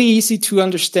 It's really easy to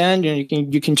understand.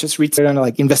 You can just read it on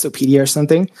like Investopedia or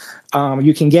something.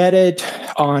 You can get it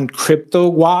on Crypto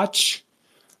Watch.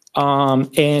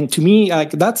 And to me,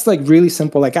 like that's like really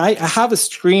simple. Like I have a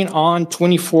screen on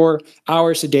 24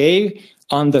 hours a day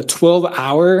on the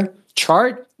 12-hour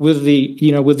chart with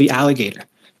the alligator.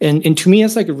 And to me,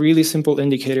 it's like a really simple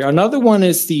indicator. Another one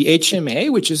is the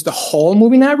HMA, which is the whole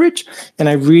moving average. And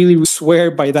I really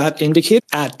swear by that indicator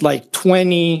at like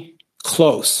 20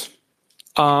 close.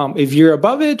 If you're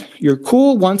above it, you're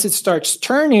cool. Once it starts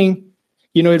turning,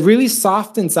 it really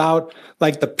softens out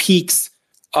like the peaks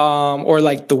or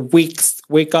like the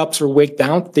wake ups or wake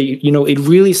down. It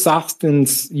really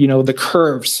softens, the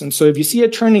curves. And so if you see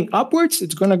it turning upwards,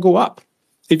 it's going to go up.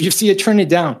 If you see it turning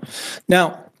down.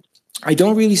 Now, I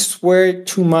don't really swear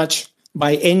too much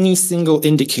by any single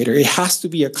indicator. It has to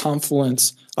be a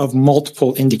confluence of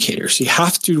multiple indicators. You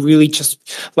have to really just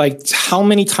like, how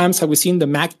many times have we seen the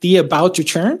MACD about to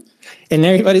turn? And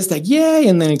everybody's like, yay,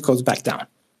 and then it goes back down,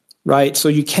 right? So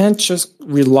you can't just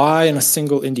rely on a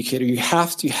single indicator. You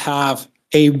have to have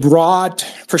a broad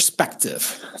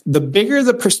perspective. The bigger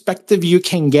the perspective you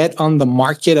can get on the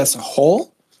market as a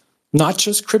whole, not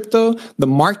just crypto, the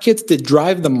markets that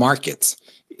drive the markets.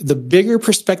 The bigger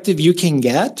perspective you can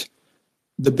get,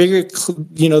 the bigger,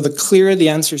 the clearer the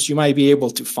answers you might be able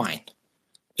to find.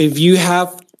 If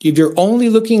you're only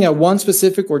looking at one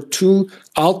specific or two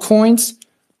altcoins,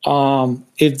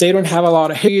 if they don't have a lot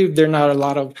of there's not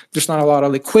a lot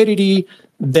of liquidity,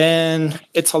 then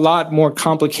it's a lot more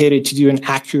complicated to do an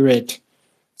accurate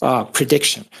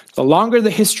prediction. The longer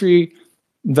the history,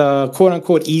 the quote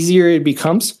unquote easier it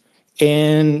becomes.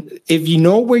 And if you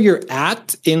know where you're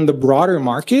at in the broader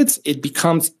markets, it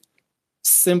becomes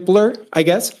simpler, I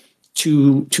guess,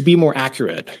 to be more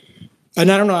accurate.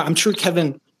 And I don't know, I'm sure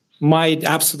Kevin might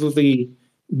absolutely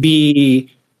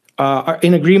be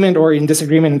in agreement or in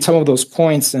disagreement in some of those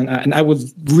points. And I would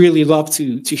really love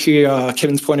to hear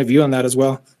Kevin's point of view on that as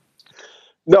well.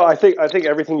 No, I think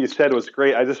everything you said was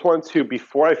great. I just want to,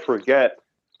 before I forget,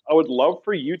 I would love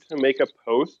for you to make a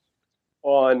post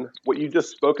on what you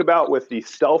just spoke about with the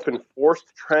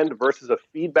self-enforced trend versus a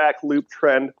feedback loop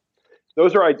trend.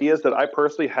 Those are ideas that I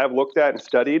personally have looked at and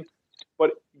studied,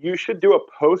 but you should do a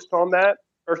post on that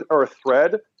or a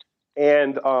thread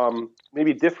and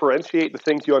maybe differentiate the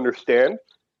things you understand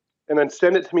and then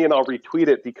send it to me and I'll retweet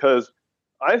it, because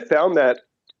I found that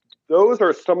those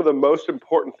are some of the most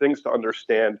important things to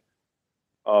understand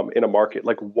in a market.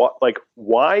 Like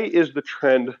why is the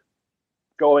trend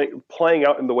playing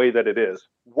out in the way that it is?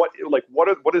 What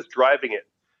is driving it?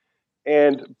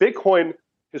 And Bitcoin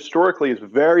historically is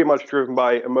very much driven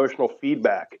by emotional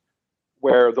feedback,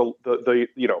 where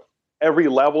the every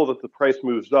level that the price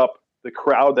moves up, the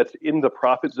crowd that's in the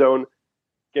profit zone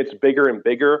gets bigger and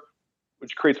bigger,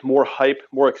 which creates more hype,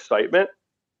 more excitement.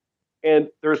 And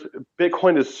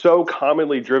Bitcoin is so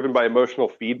commonly driven by emotional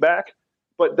feedback,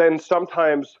 but then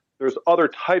sometimes there's other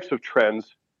types of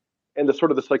trends, and the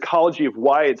sort of the psychology of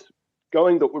why it's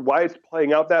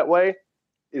playing out that way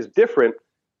is different.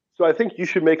 So I think you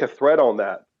should make a thread on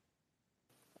that.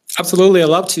 Absolutely, I'd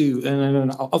love to,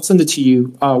 and I'll send it to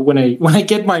you when I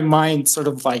get my mind sort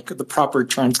of like the proper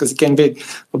terms, because it can be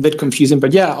a bit confusing.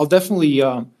 But yeah, I'll definitely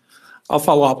I'll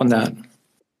follow up on that.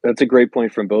 That's a great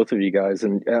point from both of you guys.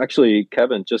 And actually,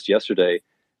 Kevin, just yesterday,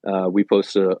 we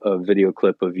posted a video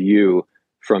clip of you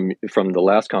from the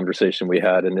last conversation we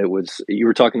had, and you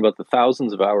were talking about the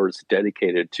thousands of hours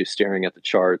dedicated to staring at the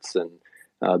charts and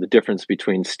the difference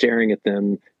between staring at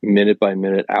them minute by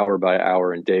minute, hour by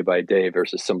hour, and day by day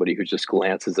versus somebody who just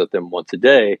glances at them once a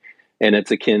day. And it's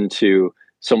akin to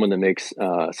someone that makes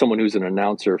someone who's an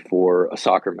announcer for a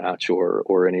soccer match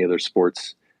or any other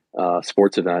sports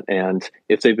event. And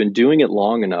if they've been doing it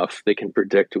long enough, they can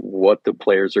predict what the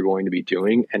players are going to be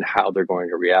doing and how they're going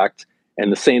to react.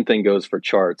 And the same thing goes for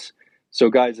charts. So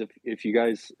guys, if you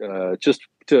guys, just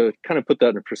to kind of put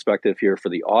that in perspective here for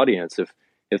the audience,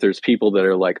 if there's people that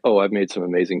are like, oh, I've made some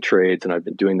amazing trades and I've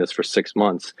been doing this for 6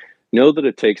 months, know that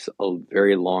it takes a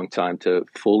very long time to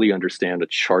fully understand a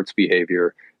chart's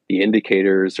behavior, the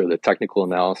indicators or the technical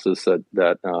analysis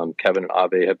that Kevin and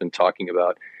Ave have been talking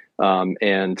about.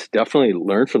 And definitely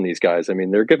learn from these guys. I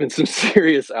mean, they're giving some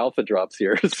serious alpha drops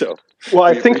here. So, well,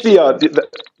 I think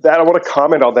that I want to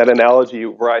comment on that analogy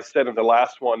where I said in the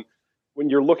last one, when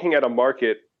you're looking at a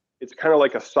market, it's kind of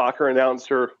like a soccer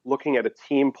announcer looking at a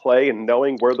team play and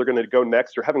knowing where they're going to go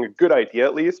next, or having a good idea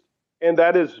at least. And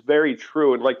that is very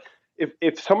true. And like,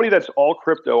 if somebody that's all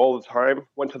crypto all the time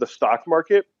went to the stock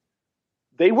market,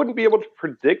 they wouldn't be able to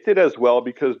predict it as well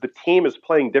because the team is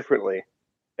playing differently,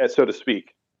 so to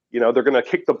speak. They're going to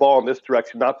kick the ball in this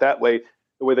direction, not that way,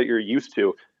 the way that you're used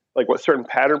to. Like what certain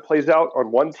pattern plays out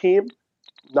on one team,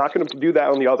 not going to do that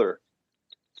on the other.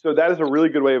 So that is a really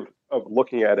good way of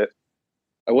looking at it.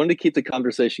 I wanted to keep the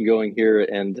conversation going here,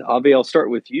 and Avi, I'll start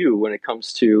with you when it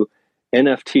comes to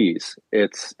NFTs.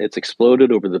 It's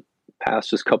exploded over the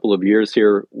past just couple of years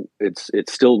here. It's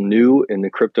still new in the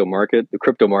crypto market. The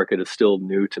crypto market is still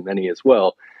new to many as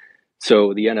well.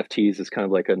 So the NFTs is kind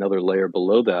of like another layer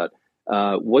below that.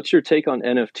 What's your take on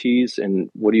NFTs,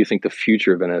 and what do you think the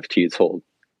future of NFTs hold?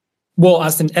 Well,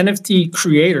 as an NFT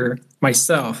creator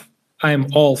myself, I am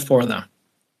all for them.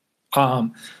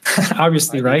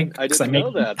 Obviously, right? I didn't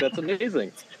know that. That's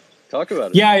amazing. Talk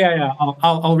about it. Yeah.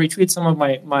 I'll retweet some of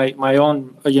my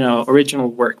own original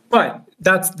work, but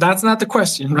that's not the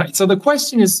question, right? So the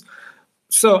question is,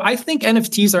 so I think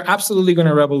NFTs are absolutely going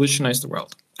to revolutionize the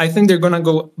world. I think they're going to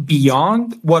go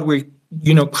beyond what we're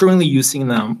currently using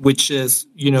them, which is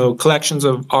collections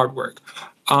of artwork.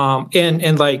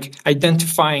 And like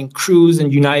identifying crews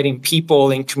and uniting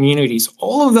people in communities.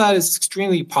 All of that is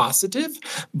extremely positive.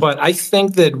 But I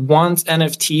think that once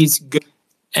NFTs go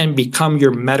and become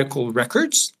your medical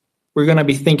records, we're going to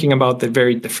be thinking about that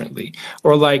very differently.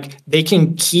 Or like they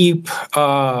can keep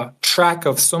track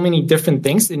of so many different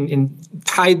things and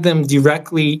tie them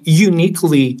directly,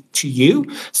 uniquely to you,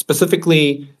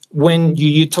 specifically when you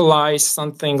utilize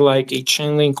something like a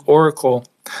Chainlink Oracle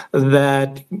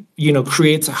that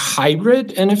creates a hybrid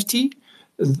NFT,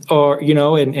 or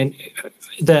and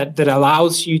that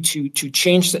allows you to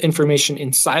change the information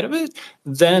inside of it,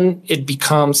 then it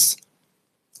becomes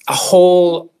a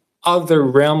whole other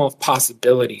realm of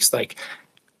possibilities. Like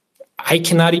I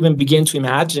cannot even begin to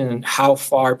imagine how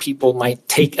far people might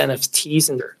take NFTs,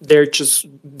 and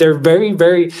they're very,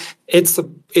 very. It's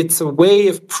a way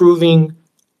of proving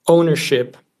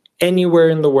ownership anywhere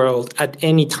in the world at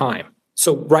any time.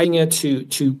 So writing it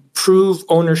to prove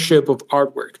ownership of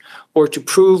artwork, or to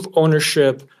prove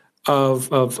ownership of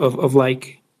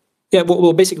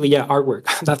basically artwork.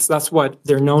 That's what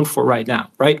they're known for right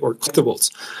now, right? Or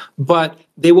collectibles. But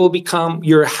they will become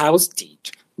your house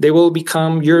deed. They will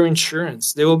become your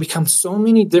insurance. They will become so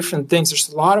many different things. There's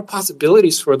a lot of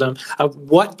possibilities for them of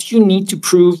what you need to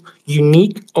prove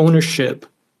unique ownership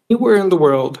anywhere in the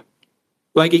world.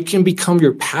 Like it can become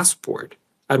your passport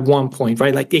at one point,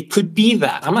 right? Like it could be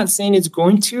that. I'm not saying it's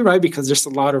going to, right? Because there's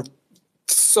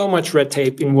so much red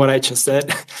tape in what I just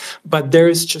said, but there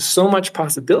is just so much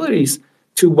possibilities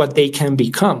to what they can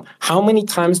become. How many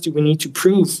times do we need to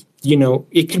prove,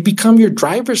 it could become your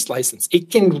driver's license. It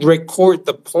can record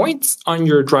the points on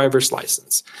your driver's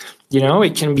license.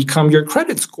 It can become your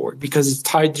credit score because it's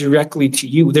tied directly to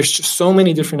you. There's just so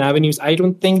many different avenues. I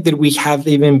don't think that we have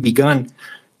even begun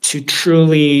to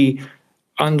truly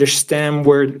understand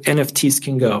where NFTs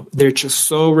can go. They're just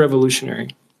so revolutionary.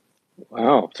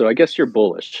 Wow. So I guess you're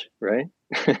bullish, right?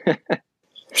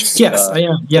 Yes, I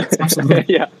am. Yes,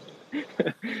 absolutely. Yeah.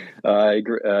 I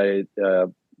agree.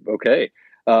 Okay.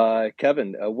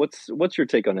 Kevin, what's your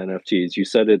take on NFTs? You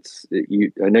said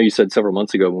I know you said several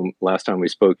months ago when last time we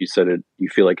spoke, you said you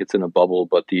feel like it's in a bubble,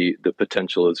 but the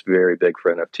potential is very big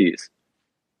for NFTs.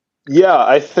 Yeah,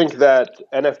 I think that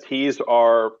NFTs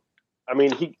are. I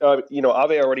mean,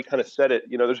 Ave already kind of said it.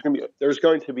 There's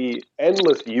going to be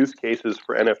endless use cases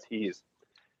for NFTs,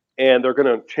 and they're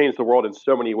going to change the world in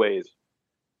so many ways.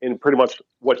 In pretty much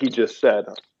what he just said,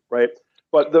 right?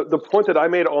 But the point that I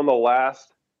made on the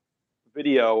last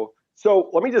video.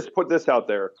 So let me just put this out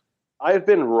there. I've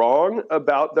been wrong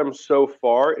about them so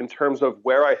far in terms of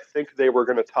where I think they were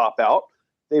going to top out.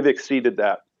 They've exceeded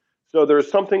that. So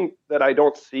there's something that I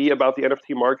don't see about the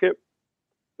NFT market.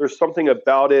 There's something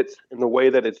about it in the way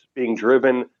that it's being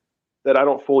driven that I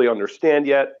don't fully understand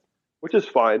yet, which is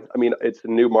fine. I mean, it's a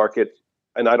new market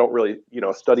and I don't really,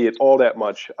 study it all that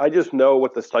much. I just know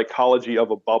what the psychology of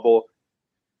a bubble,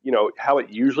 how it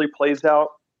usually plays out.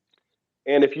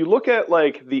 And if you look at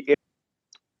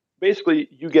basically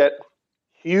you get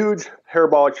huge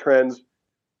parabolic trends,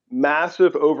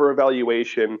 massive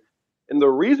overvaluation. And the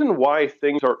reason why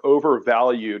things are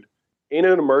overvalued in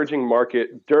an emerging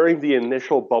market during the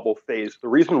initial bubble phase, the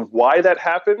reason why that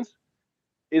happens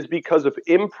is because of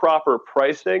improper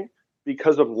pricing,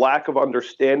 because of lack of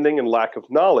understanding and lack of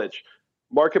knowledge.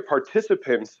 Market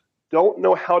participants don't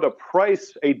know how to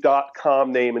price a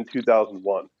 .com name in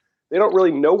 2001. They don't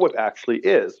really know what actually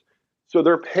is. So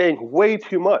they're paying way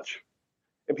too much.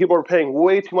 And people are paying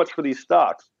way too much for these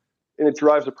stocks. And it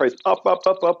drives the price up,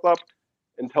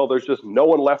 until there's just no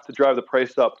one left to drive the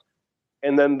price up.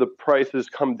 and then the prices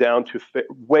come down to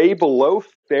way below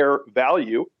fair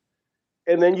value,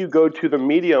 and then you go to the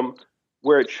medium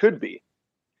where it should be.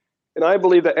 And I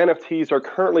believe that NFTs are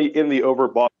currently in the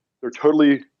overbought. They're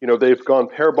totally, they've gone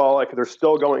parabolic. They're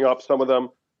still going up, some of them.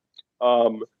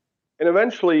 And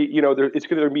eventually, it's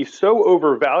going to be so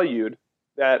overvalued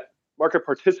that market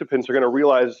participants are going to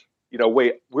realize,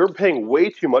 wait, we're paying way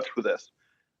too much for this.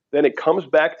 Then it comes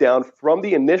back down from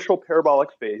the initial parabolic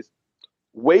phase,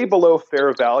 way below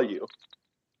fair value.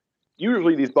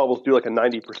 Usually these bubbles do like a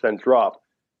 90% drop.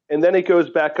 And then it goes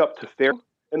back up to fair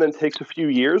and then takes a few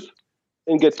years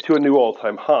and gets to a new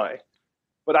all-time high.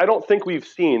 But I don't think we've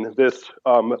seen this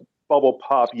bubble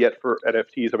pop yet for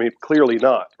NFTs. I mean, clearly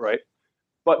not, right?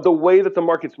 But the way that the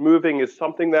market's moving is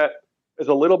something that is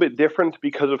a little bit different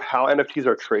because of how NFTs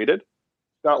are traded.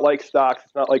 It's not like stocks,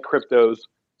 it's not like cryptos.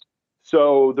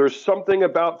 So there's something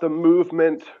about the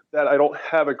movement that I don't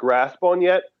have a grasp on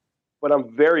yet, but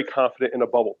I'm very confident in a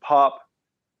bubble pop.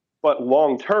 But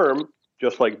long term,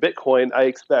 just like Bitcoin, I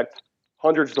expect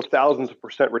hundreds of thousands of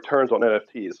 % returns on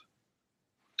NFTs.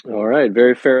 All right,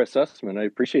 very fair assessment. I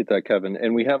appreciate that, Kevin.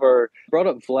 And we have brought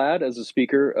up Vlad as a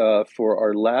speaker for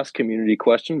our last community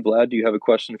question. Vlad, do you have a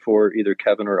question for either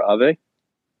Kevin or Ave?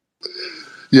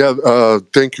 Yeah,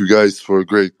 thank you guys for a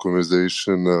great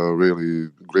conversation, really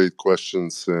great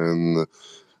questions and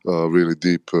really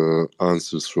deep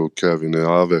answers for Kevin and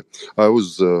Ave. I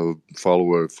was a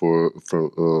follower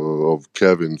of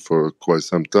Kevin for quite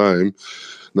some time.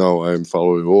 Now I'm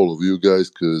following all of you guys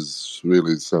because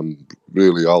really some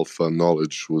really alpha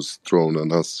knowledge was thrown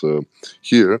on us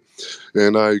here.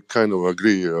 And I kind of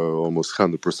agree almost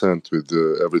 100% with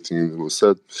everything that was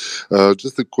said.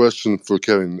 Just a question for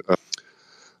Kevin.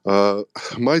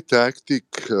 My tactic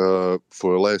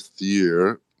for last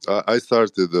year, I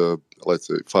started, let's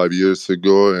say, 5 years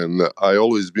ago, and I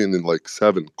always been in like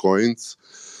 7 coins.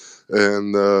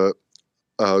 And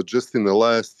just in the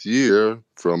last year,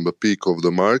 from the peak of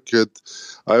the market,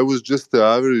 I was just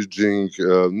averaging,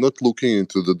 not looking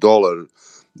into the dollar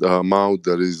amount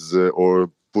that is, or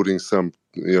putting some,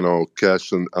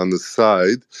 cash on the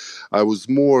side. I was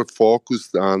more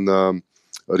focused on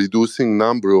reducing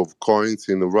number of coins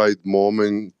in the right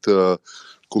moment,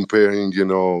 comparing,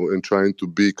 and trying to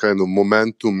be kind of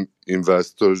momentum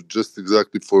investors, just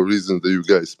exactly for reasons that you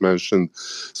guys mentioned.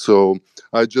 So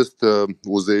I just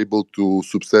was able to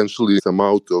substantially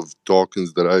amount of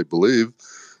tokens that I believe,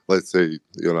 let's say,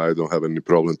 I don't have any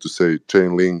problem to say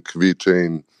Chainlink,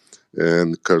 VeChain,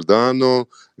 and Cardano,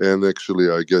 and actually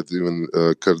I get even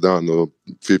Cardano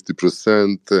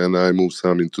 50%, and I move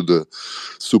some into the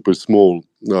super small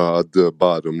at the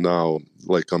bottom now,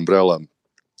 like umbrella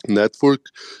network.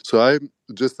 So I'm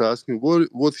just asking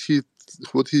what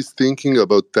he's thinking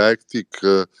about tactic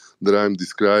that I'm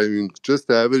describing, just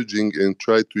averaging and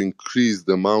try to increase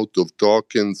the amount of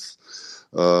tokens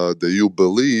that you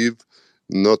believe,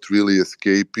 not really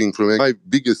escaping from it. My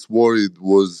biggest worry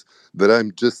was that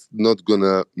I'm just not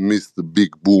gonna miss the big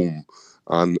boom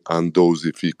on those,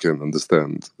 if you can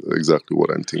understand exactly what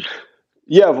I'm thinking.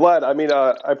 Yeah, Vlad, I mean,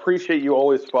 I appreciate you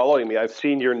always following me. I've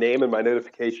seen your name in my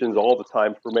notifications all the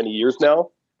time for many years now.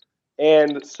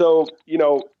 And so,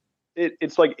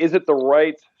 it's like, is it the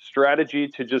right strategy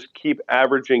to just keep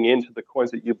averaging into the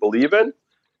coins that you believe in?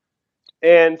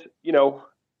 And,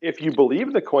 if you believe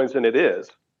in the coins, then it is,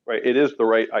 right? It is the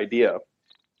right idea.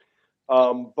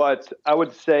 But I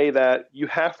would say that you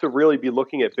have to really be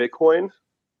looking at Bitcoin,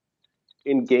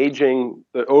 engaging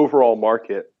the overall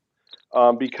market,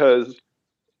 because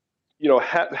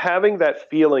having that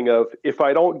feeling of, if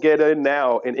I don't get in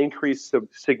now and increase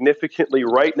significantly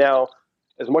right now,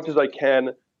 as much as I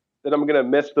can, then I'm going to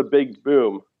miss the big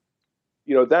boom.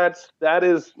 That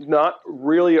is not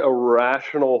really a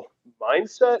rational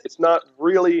mindset. It's not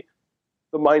really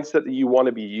the mindset that you want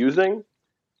to be using,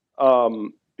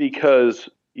 because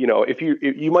if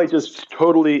you might just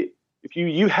totally, if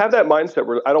you have that mindset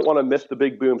where I don't want to miss the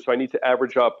big boom, so I need to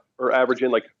average up or average in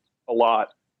like a lot.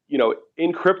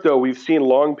 In crypto, we've seen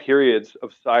long periods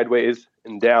of sideways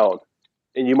and down,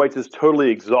 and you might just totally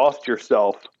exhaust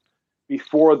yourself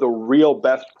before the real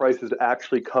best prices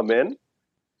actually come in.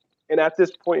 And at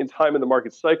this point in time in the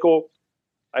market cycle,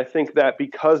 I think that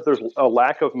because there's a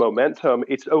lack of momentum,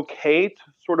 it's okay to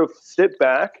sort of sit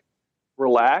back,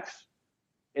 relax,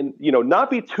 and not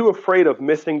be too afraid of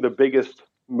missing the biggest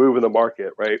move in the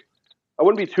market, right? I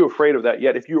wouldn't be too afraid of that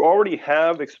yet. If you already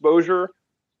have exposure,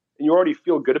 and you already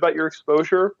feel good about your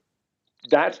exposure,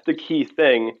 that's the key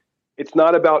thing. It's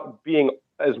not about being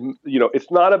it's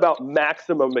not about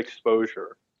maximum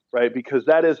exposure, right? Because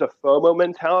that is a FOMO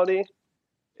mentality.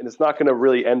 and it's not going to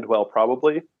really end well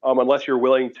probably, unless you're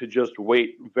willing to just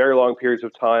wait very long periods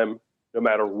of time, no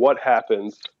matter what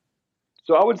happens.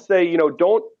 So I would say,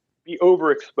 don't be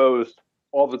overexposed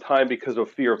all the time because of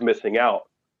fear of missing out.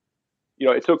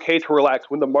 It's okay to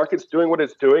relax when the market's doing what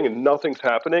it's doing and nothing's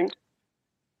happening.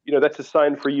 That's a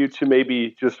sign for you to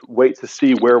maybe just wait to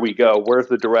see where we go. Where's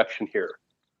the direction here?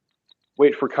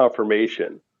 Wait for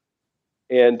confirmation.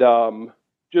 And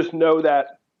just know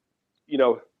that,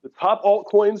 the top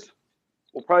altcoins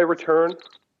will probably return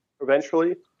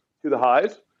eventually to the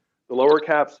highs. The lower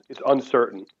caps, it's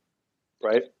uncertain,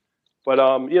 right? But,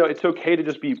 it's okay to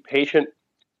just be patient,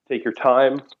 take your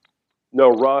time,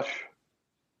 no rush,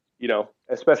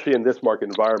 especially in this market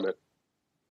environment.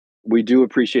 We do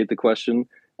appreciate the question.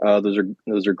 Those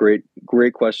are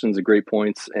great questions and great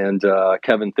points. And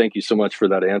Kevin, thank you so much for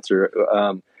that answer.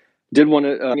 Did want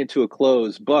to get to a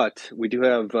close, but we do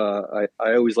have. I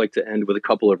always like to end with a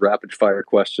couple of rapid fire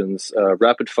questions,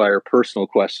 rapid fire personal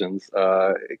questions.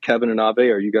 Kevin and Ave,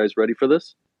 are you guys ready for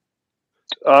this?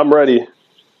 I'm ready.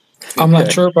 I'm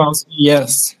not sure about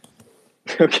yes.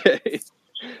 Okay,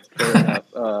 fair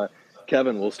enough.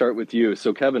 Kevin, we'll start with you.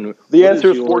 So, Kevin, the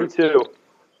answer is 42.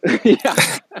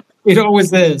 Yeah, it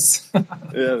always is.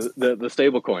 Yeah, the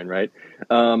stable coin, right?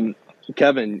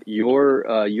 Kevin,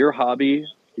 your hobby,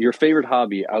 your favorite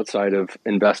hobby outside of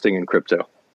investing in crypto?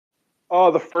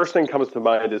 Oh, the first thing comes to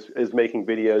mind is making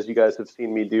videos. You guys have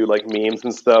seen me do like memes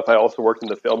and stuff. I also worked in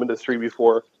the film industry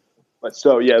before. But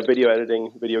so yeah, video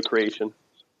editing, video creation.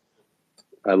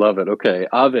 I love it. Okay.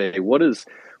 Ave, what is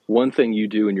one thing you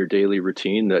do in your daily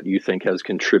routine that you think has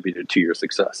contributed to your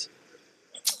success?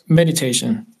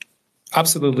 Meditation.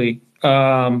 Absolutely.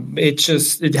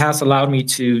 It has allowed me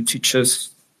to just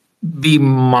be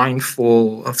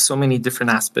mindful of so many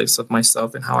different aspects of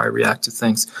myself and how I react to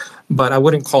things. But I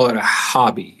wouldn't call it a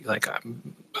hobby. Like I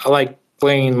like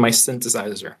playing my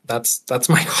synthesizer. That's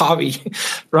my hobby,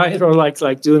 right? Or like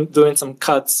doing some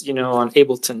cuts, on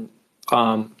Ableton.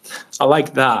 I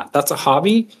like that. That's a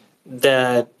hobby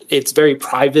that it's very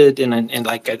private and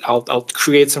like I'll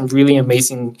create some really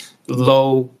amazing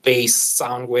low bass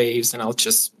sound waves and I'll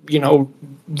just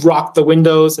rock the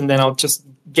windows and then I'll just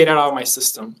get it out of my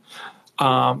system.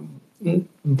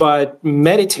 But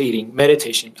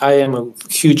meditation, I am a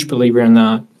huge believer in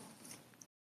that.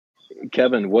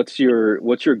 Kevin, what's your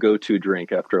go-to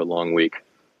drink after a long week?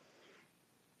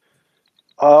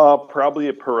 Probably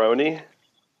a Peroni.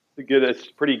 It's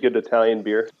pretty good Italian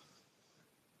beer.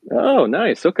 Oh,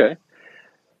 nice. Okay.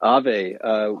 Ave,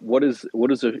 what is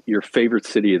your favorite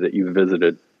city that you've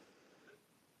visited?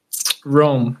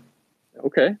 Rome.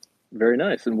 Okay, very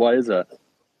nice. And why is that?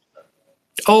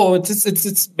 Oh,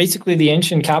 it's basically the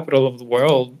ancient capital of the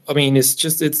world. I mean, it's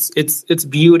just it's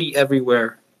beauty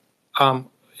everywhere.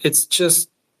 It's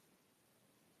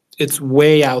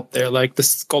way out there. Like the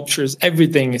sculptures,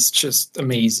 everything is just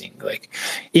amazing. Like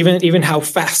even how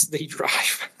fast they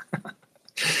drive.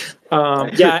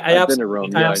 Yeah, I've been to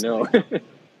Rome. Yeah, I know.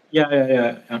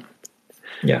 Yeah.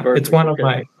 Perfect. It's one of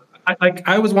my.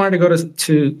 I always wanted to go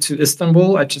to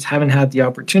Istanbul. I just haven't had the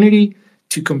opportunity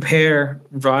to compare,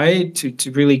 right?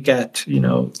 To really get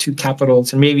two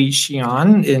capitals and maybe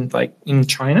Xi'an in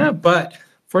China, but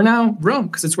for now Rome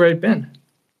because it's where I've been.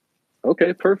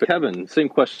 Okay, perfect. Kevin, same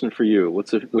question for you.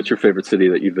 What's your favorite city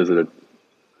that you visited?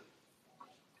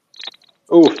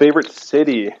 Oh, favorite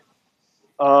city.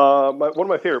 One of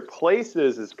my favorite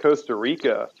places is Costa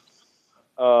Rica.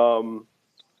 One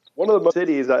of the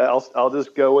cities I'll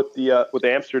just go with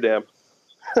Amsterdam.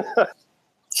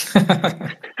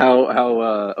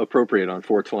 How appropriate on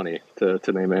 420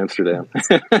 to name Amsterdam.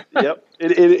 Yep,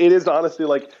 it is honestly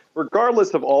like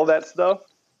regardless of all that stuff,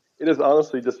 it is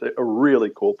honestly just a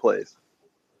really cool place.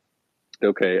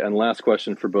 Okay, and last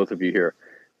question for both of you here.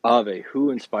 Ave,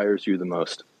 who inspires you the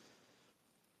most?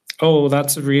 Oh,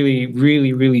 that's a really,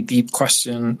 really, really deep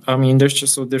question. I mean, there's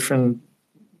just so different.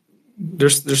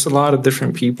 There's a lot of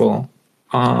different people.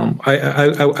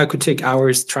 I could take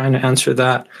hours trying to answer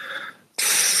that.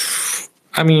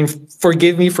 I mean,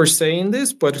 forgive me for saying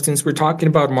this, but since we're talking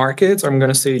about markets, I'm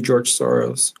going to say George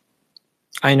Soros.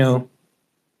 I know.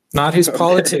 Not his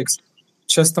politics,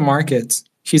 just the markets.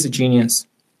 He's a genius.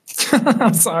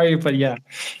 I'm sorry, but yeah.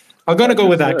 I'm gonna go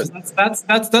with that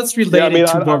because that's related. Yeah, I mean,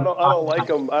 to I don't like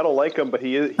him. I don't like him, but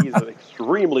he's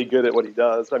extremely good at what he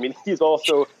does. I mean, he's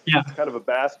also kind of a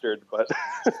bastard, but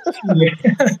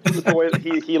the way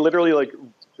he literally like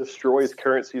destroys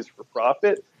currencies for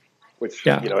profit. Which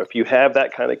if you have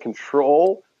that kind of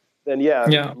control, then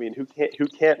I mean, who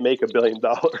can't make $1 billion?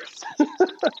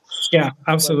 Yeah,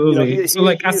 absolutely. But,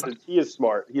 he is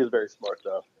smart. He is very smart,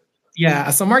 though. Yeah,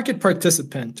 as a market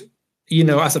participant,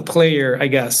 as a player, I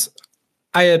guess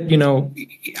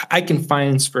I can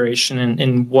find inspiration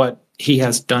in what he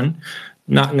has done,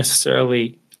 not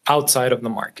necessarily outside of the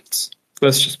markets.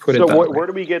 Let's just put it that way. So where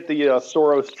do we get the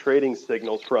Soros trading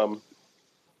signals from?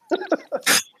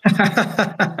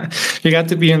 You got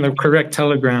to be in the correct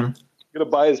Telegram. I'm going to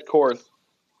buy his course.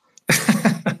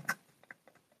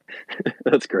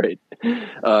 That's great.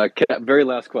 Very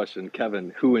last question,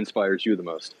 Kevin, who inspires you the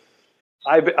most?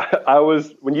 I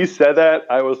was, when you said that,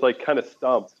 I was like kind of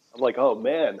stumped. I'm like, oh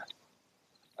man,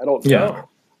 I don't know.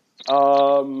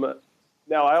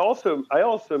 Now I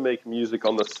also make music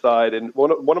on the side, and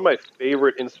one of my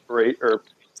favorite one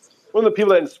of the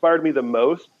people that inspired me the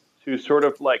most to sort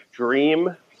of like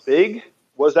dream big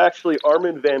was actually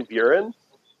Armin van Buuren.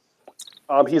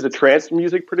 He's a trance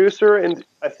music producer, and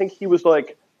I think he was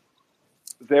like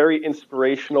very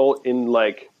inspirational in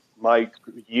like my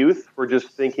youth for just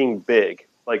thinking big.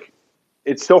 Like,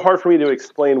 it's so hard for me to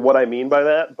explain what I mean by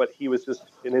that, but he was just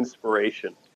an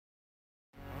inspiration.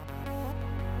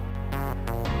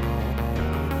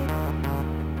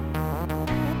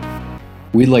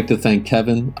 We'd like to thank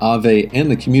Kevin, Ave, and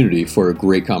the community for a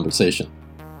great conversation.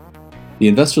 The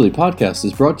Investorly podcast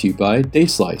is brought to you by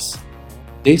Dayslice.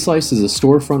 Dayslice is a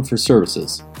storefront for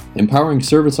services, empowering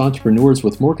service entrepreneurs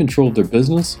with more control of their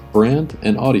business, brand,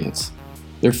 and audience.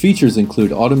 Their features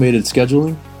include automated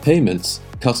scheduling, payments,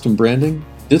 custom branding,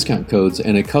 discount codes,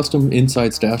 and a custom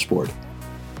insights dashboard.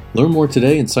 Learn more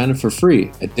today and sign up for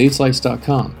free at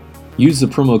dayslice.com. Use the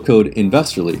promo code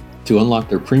INVESTORLY to unlock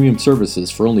their premium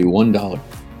services for only $1.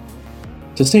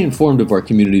 To stay informed of our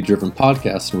community-driven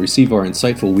podcasts and receive our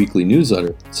insightful weekly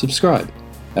newsletter, subscribe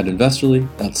at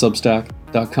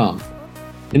investorly.substack.com.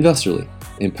 Investorly,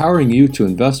 empowering you to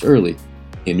invest early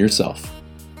in yourself.